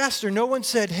became a pastor, no one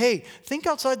said, hey, think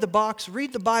outside the box,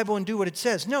 read the Bible, and do what it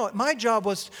says. No, my job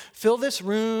was fill this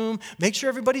room, make sure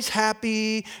everybody's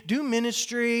happy, do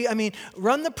ministry,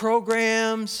 run the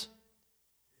programs.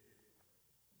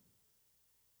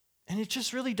 And it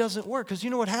just really doesn't work. Because you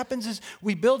know what happens is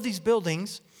we build these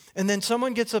buildings, and then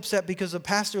someone gets upset because the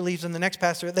pastor leaves, and the next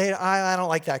pastor, I don't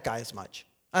like that guy as much.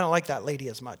 I don't like that lady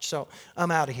as much, so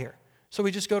I'm out of here. So we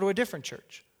just go to a different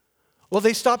church. Well,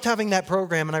 they stopped having that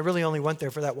program, and I really only went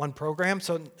there for that one program,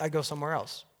 so I go somewhere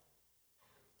else.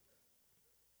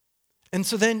 And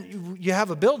so then you have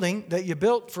a building that you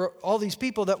built for all these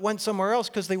people that went somewhere else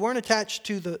because they weren't attached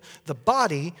to the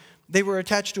body. They were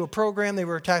attached to a program. They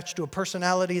were attached to a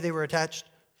personality. They were attached,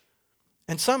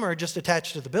 and some are just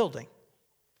attached to the building.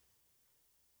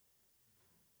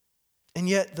 And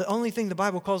yet, the only thing the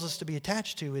Bible calls us to be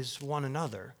attached to is one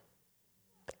another.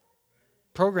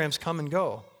 Programs come and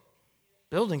go.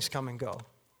 Buildings come and go.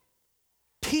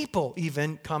 People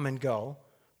even come and go,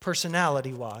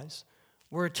 personality-wise.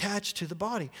 We're attached to the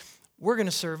body. We're going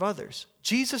to serve others.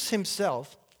 Jesus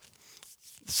himself,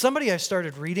 somebody I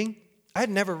started reading, I had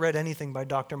never read anything by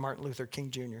Dr. Martin Luther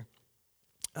King Jr.,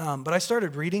 but I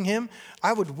started reading him.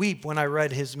 I would weep when I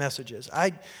read his messages.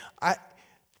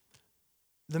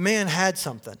 The man had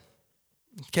something,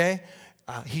 okay?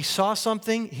 He saw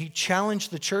something. He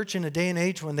challenged the church in a day and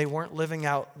age when they weren't living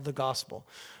out the gospel.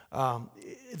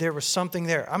 There was something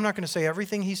there. I'm not going to say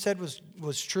everything he said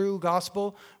was true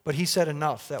gospel, but he said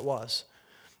enough that was.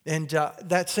 And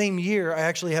that same year, I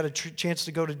actually had a chance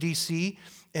to go to D.C.,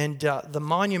 and the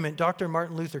monument, Dr.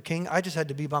 Martin Luther King, I just had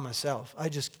to be by myself. I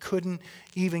just couldn't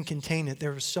even contain it.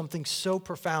 There was something so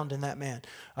profound in that man.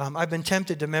 I've been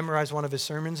tempted to memorize one of his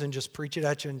sermons and just preach it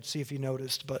at you and see if you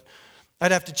noticed, but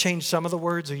I'd have to change some of the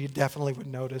words or you definitely would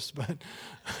notice.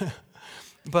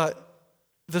 But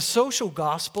the social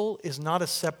gospel is not a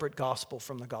separate gospel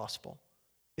from the gospel.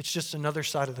 It's just another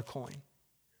side of the coin.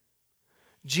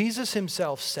 Jesus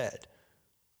himself said,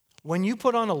 when you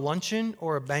put on a luncheon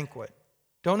or a banquet,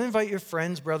 don't invite your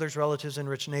friends, brothers, relatives, and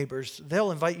rich neighbors.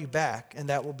 They'll invite you back, and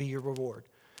that will be your reward.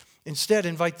 Instead,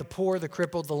 invite the poor, the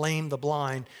crippled, the lame, the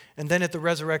blind, and then at the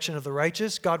resurrection of the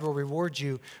righteous, God will reward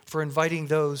you for inviting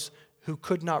those who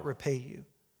could not repay you.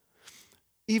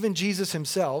 Even Jesus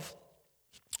himself,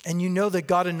 and you know that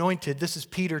God anointed, this is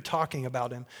Peter talking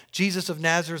about him, Jesus of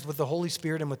Nazareth with the Holy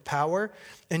Spirit and with power.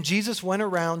 And Jesus went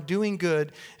around doing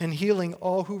good and healing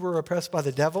all who were oppressed by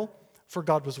the devil, for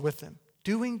God was with him.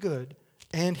 Doing good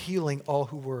and healing all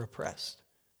who were oppressed.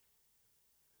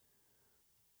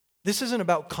 This isn't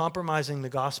about compromising the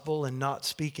gospel and not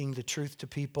speaking the truth to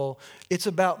people. It's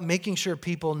about making sure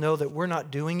people know that we're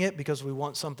not doing it because we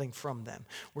want something from them.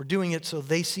 We're doing it so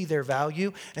they see their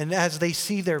value, and as they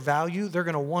see their value, they're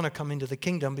going to want to come into the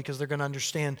kingdom because they're going to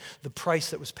understand the price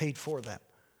that was paid for them.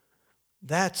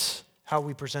 That's how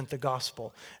we present the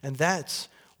gospel, and that's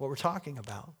what we're talking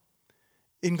about.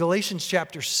 In Galatians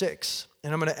chapter 6,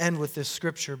 and I'm going to end with this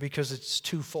scripture because it's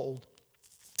twofold.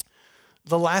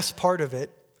 The last part of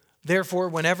it, therefore,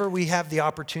 whenever we have the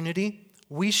opportunity,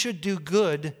 we should do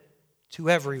good to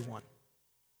everyone,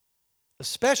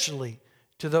 especially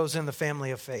to those in the family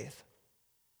of faith.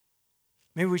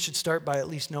 Maybe we should start by at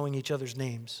least knowing each other's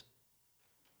names,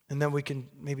 and then we can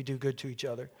maybe do good to each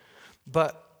other.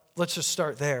 But let's just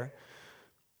start there.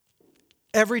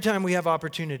 Every time we have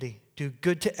opportunity, do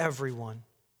good to everyone,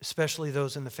 especially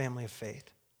those in the family of faith.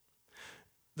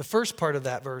 The first part of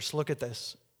that verse, look at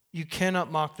this. You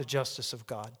cannot mock the justice of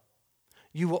God.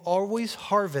 You will always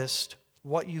harvest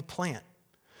what you plant.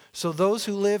 So those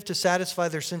who live to satisfy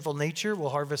their sinful nature will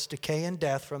harvest decay and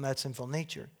death from that sinful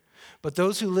nature. But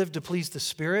those who live to please the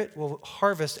Spirit will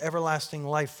harvest everlasting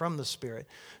life from the Spirit.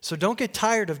 So don't get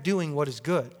tired of doing what is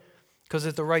good, because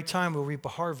at the right time we'll reap a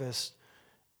harvest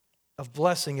of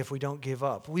blessing if we don't give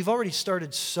up. We've already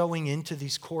started sowing into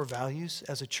these core values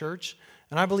as a church,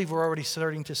 and I believe we're already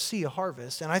starting to see a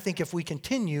harvest. And I think if we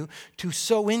continue to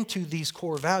sow into these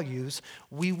core values,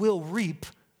 we will reap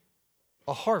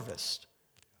a harvest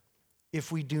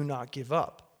if we do not give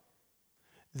up.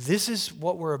 This is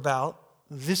what we're about.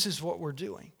 This is what we're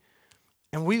doing.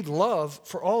 And we'd love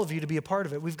for all of you to be a part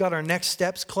of it. We've got our Next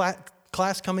Steps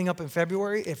class coming up in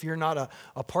February. If you're not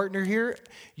a partner here,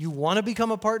 you want to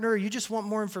become a partner, or you just want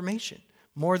more information,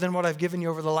 more than what I've given you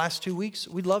over the last 2 weeks,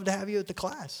 we'd love to have you at the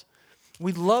class.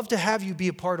 We'd love to have you be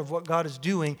a part of what God is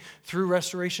doing through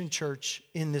Restoration Church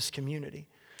in this community.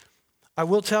 I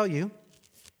will tell you,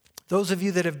 those of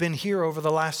you that have been here over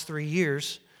the last 3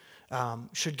 years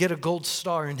should get a gold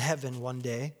star in heaven one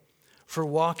day for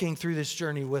walking through this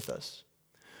journey with us.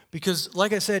 Because,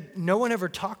 like I said, no one ever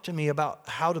talked to me about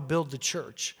how to build the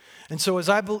church. And so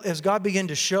as God began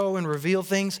to show and reveal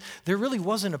things, there really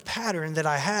wasn't a pattern that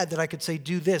I had that I could say,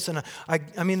 do this. And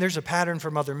I mean, there's a pattern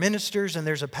from other ministers, and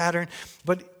there's a pattern.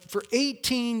 But for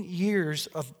 18 years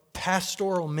of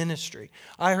pastoral ministry,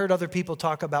 I heard other people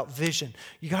talk about vision.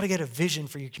 You got to get a vision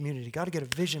for your community. You got to get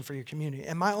a vision for your community.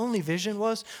 And my only vision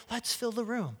was, let's fill the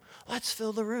room. Let's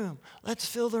fill the room. Let's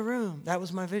fill the room. That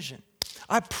was my vision.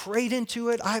 I prayed into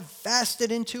it. I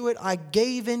fasted into it. I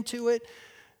gave into it.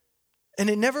 And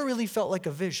it never really felt like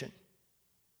a vision.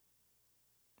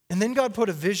 And then God put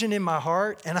a vision in my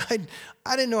heart, and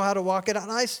I didn't know how to walk it out,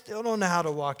 and I still don't know how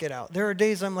to walk it out. There are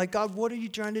days I'm like, God, what are you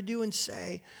trying to do and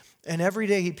say? And every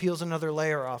day he peels another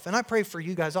layer off. And I pray for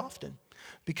you guys often,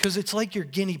 because it's like you're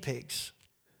guinea pigs.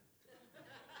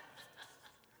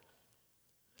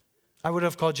 I would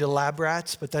have called you lab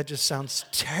rats, but that just sounds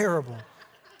terrible.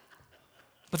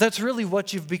 But that's really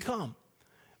what you've become.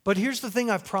 But here's the thing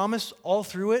I've promised all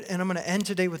through it, and I'm going to end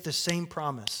today with the same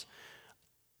promise.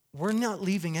 We're not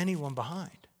leaving anyone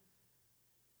behind.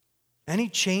 Any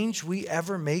change we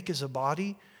ever make as a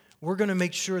body, we're going to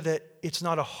make sure that it's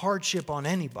not a hardship on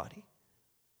anybody.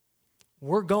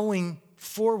 We're going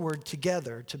forward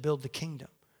together to build the kingdom.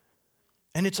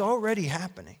 And it's already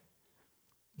happening.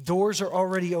 Doors are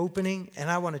already opening, and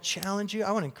I want to challenge you.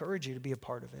 I want to encourage you to be a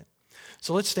part of it.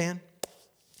 So let's stand.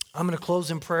 I'm going to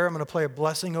close in prayer. I'm going to play a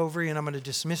blessing over you, and I'm going to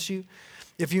dismiss you.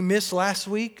 If you missed last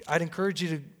week, I'd encourage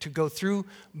you to go through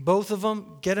both of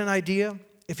them, get an idea.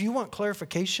 If you want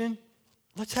clarification,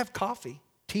 let's have coffee,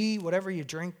 tea, whatever you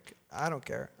drink. I don't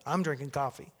care. I'm drinking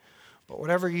coffee. But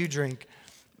whatever you drink,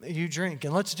 you drink.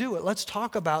 And let's do it. Let's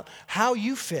talk about how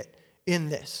you fit in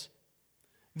this.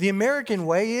 The American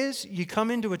way is you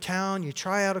come into a town, you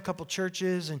try out a couple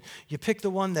churches, and you pick the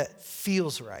one that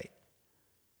feels right.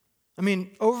 I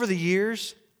mean, over the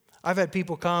years, I've had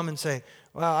people come and say,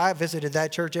 well, I visited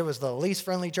that church. It was the least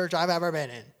friendly church I've ever been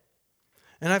in.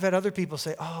 And I've had other people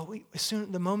say, oh,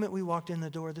 the moment we walked in the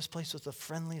door, this place was the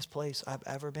friendliest place I've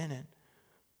ever been in.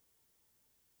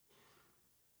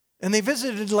 And they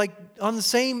visited like in the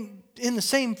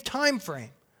same time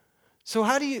frame. So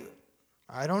I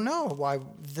don't know why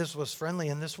this was friendly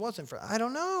and this wasn't friendly. I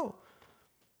don't know.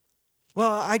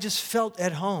 Well, I just felt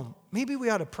at home. Maybe we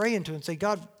ought to pray into it and say,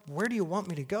 God, where do you want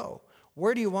me to go?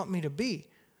 Where do you want me to be?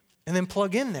 And then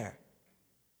plug in there.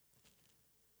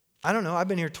 I don't know. I've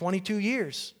been here 22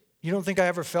 years. You don't think I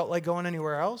ever felt like going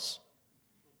anywhere else?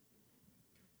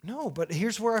 No, but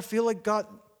here's where I feel like God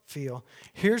feel.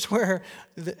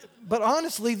 But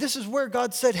honestly, this is where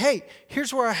God said, hey,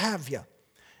 here's where I have you.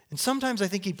 And sometimes I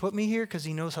think he put me here because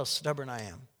he knows how stubborn I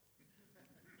am.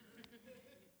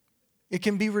 It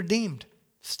can be redeemed,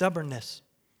 stubbornness.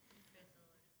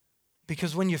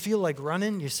 Because when you feel like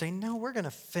running, you say, no, we're going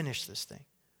to finish this thing.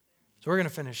 So we're going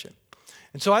to finish it.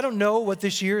 And so I don't know what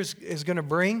this year is going to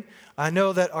bring. I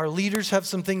know that our leaders have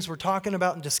some things we're talking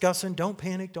about and discussing. Don't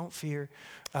panic, don't fear.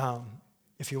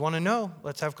 If you want to know,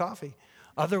 let's have coffee.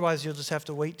 Otherwise, you'll just have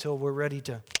to wait till we're ready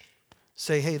to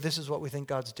say, hey, this is what we think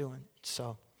God's doing.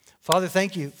 So, Father,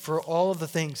 thank you for all of the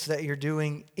things that you're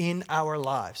doing in our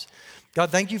lives. God,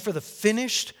 thank you for the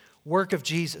finished work of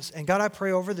Jesus. And God, I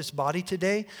pray over this body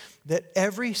today that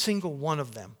every single one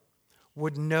of them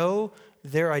would know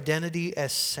their identity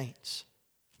as saints.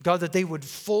 God, that they would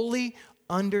fully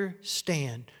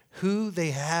understand who they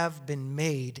have been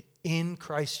made in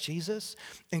Christ Jesus.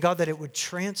 And God, that it would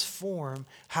transform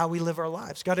how we live our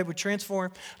lives. God, it would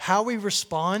transform how we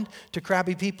respond to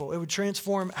crabby people. It would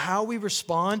transform how we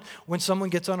respond when someone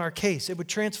gets on our case. It would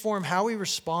transform how we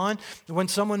respond when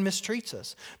someone mistreats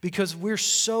us. Because we're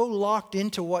so locked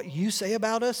into what you say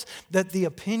about us that the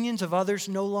opinions of others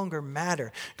no longer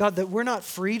matter. God, that we're not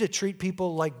free to treat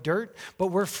people like dirt, but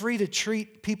we're free to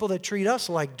treat people that treat us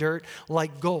like dirt,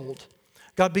 like gold.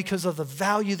 God, because of the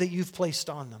value that you've placed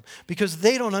on them, because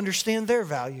they don't understand their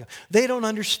value. They don't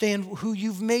understand who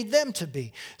you've made them to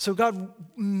be. So God,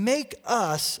 make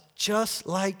us just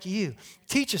like you.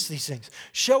 Teach us these things.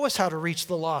 Show us how to reach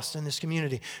the lost in this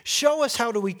community. Show us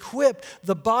how to equip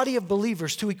the body of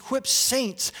believers, to equip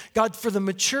saints, God, for the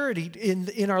maturity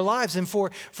in our lives and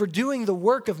for doing the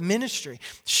work of ministry.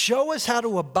 Show us how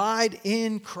to abide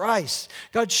in Christ.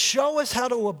 God, show us how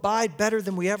to abide better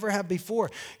than we ever have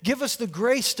before. Give us the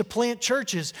grace to plant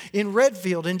churches in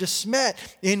Redfield, in DeSmet,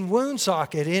 in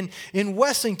Woonsocket, in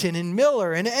Wessington, in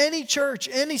Miller, in any church,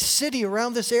 any city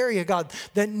around this area, God,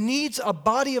 that needs a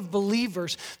body of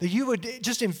believers, that you would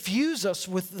just infuse us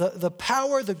with the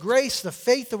power, the grace, the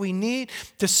faith that we need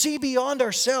to see beyond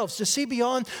ourselves, to see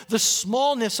beyond the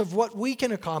smallness of what we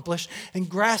can accomplish and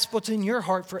grasp what's in your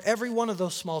heart for every one of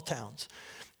those small towns.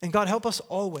 And God, help us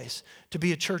always to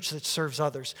be a church that serves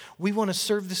others. We want to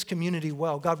serve this community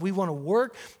well. God, we want to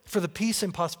work for the peace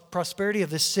and prosperity of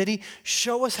this city.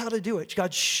 Show us how to do it.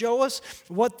 God, show us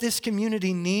what this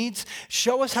community needs.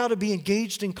 Show us how to be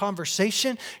engaged in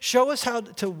conversation. Show us how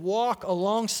to walk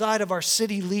alongside of our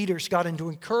city leaders, God, and to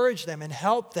encourage them and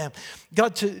help them,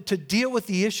 God, to deal with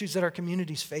the issues that our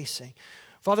community is facing.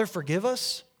 Father, forgive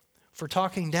us for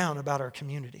talking down about our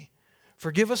community.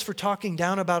 Forgive us for talking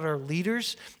down about our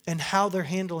leaders and how they're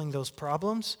handling those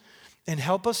problems. And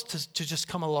help us to just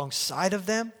come alongside of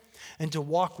them and to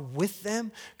walk with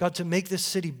them, God, to make this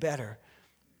city better.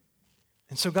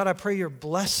 And so, God, I pray your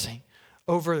blessing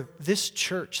over this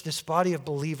church, this body of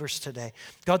believers today.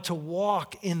 God, to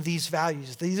walk in these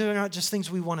values. These are not just things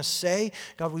we want to say.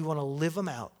 God, we want to live them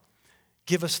out.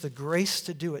 Give us the grace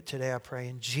to do it today, I pray.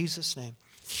 In Jesus' name,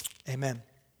 amen.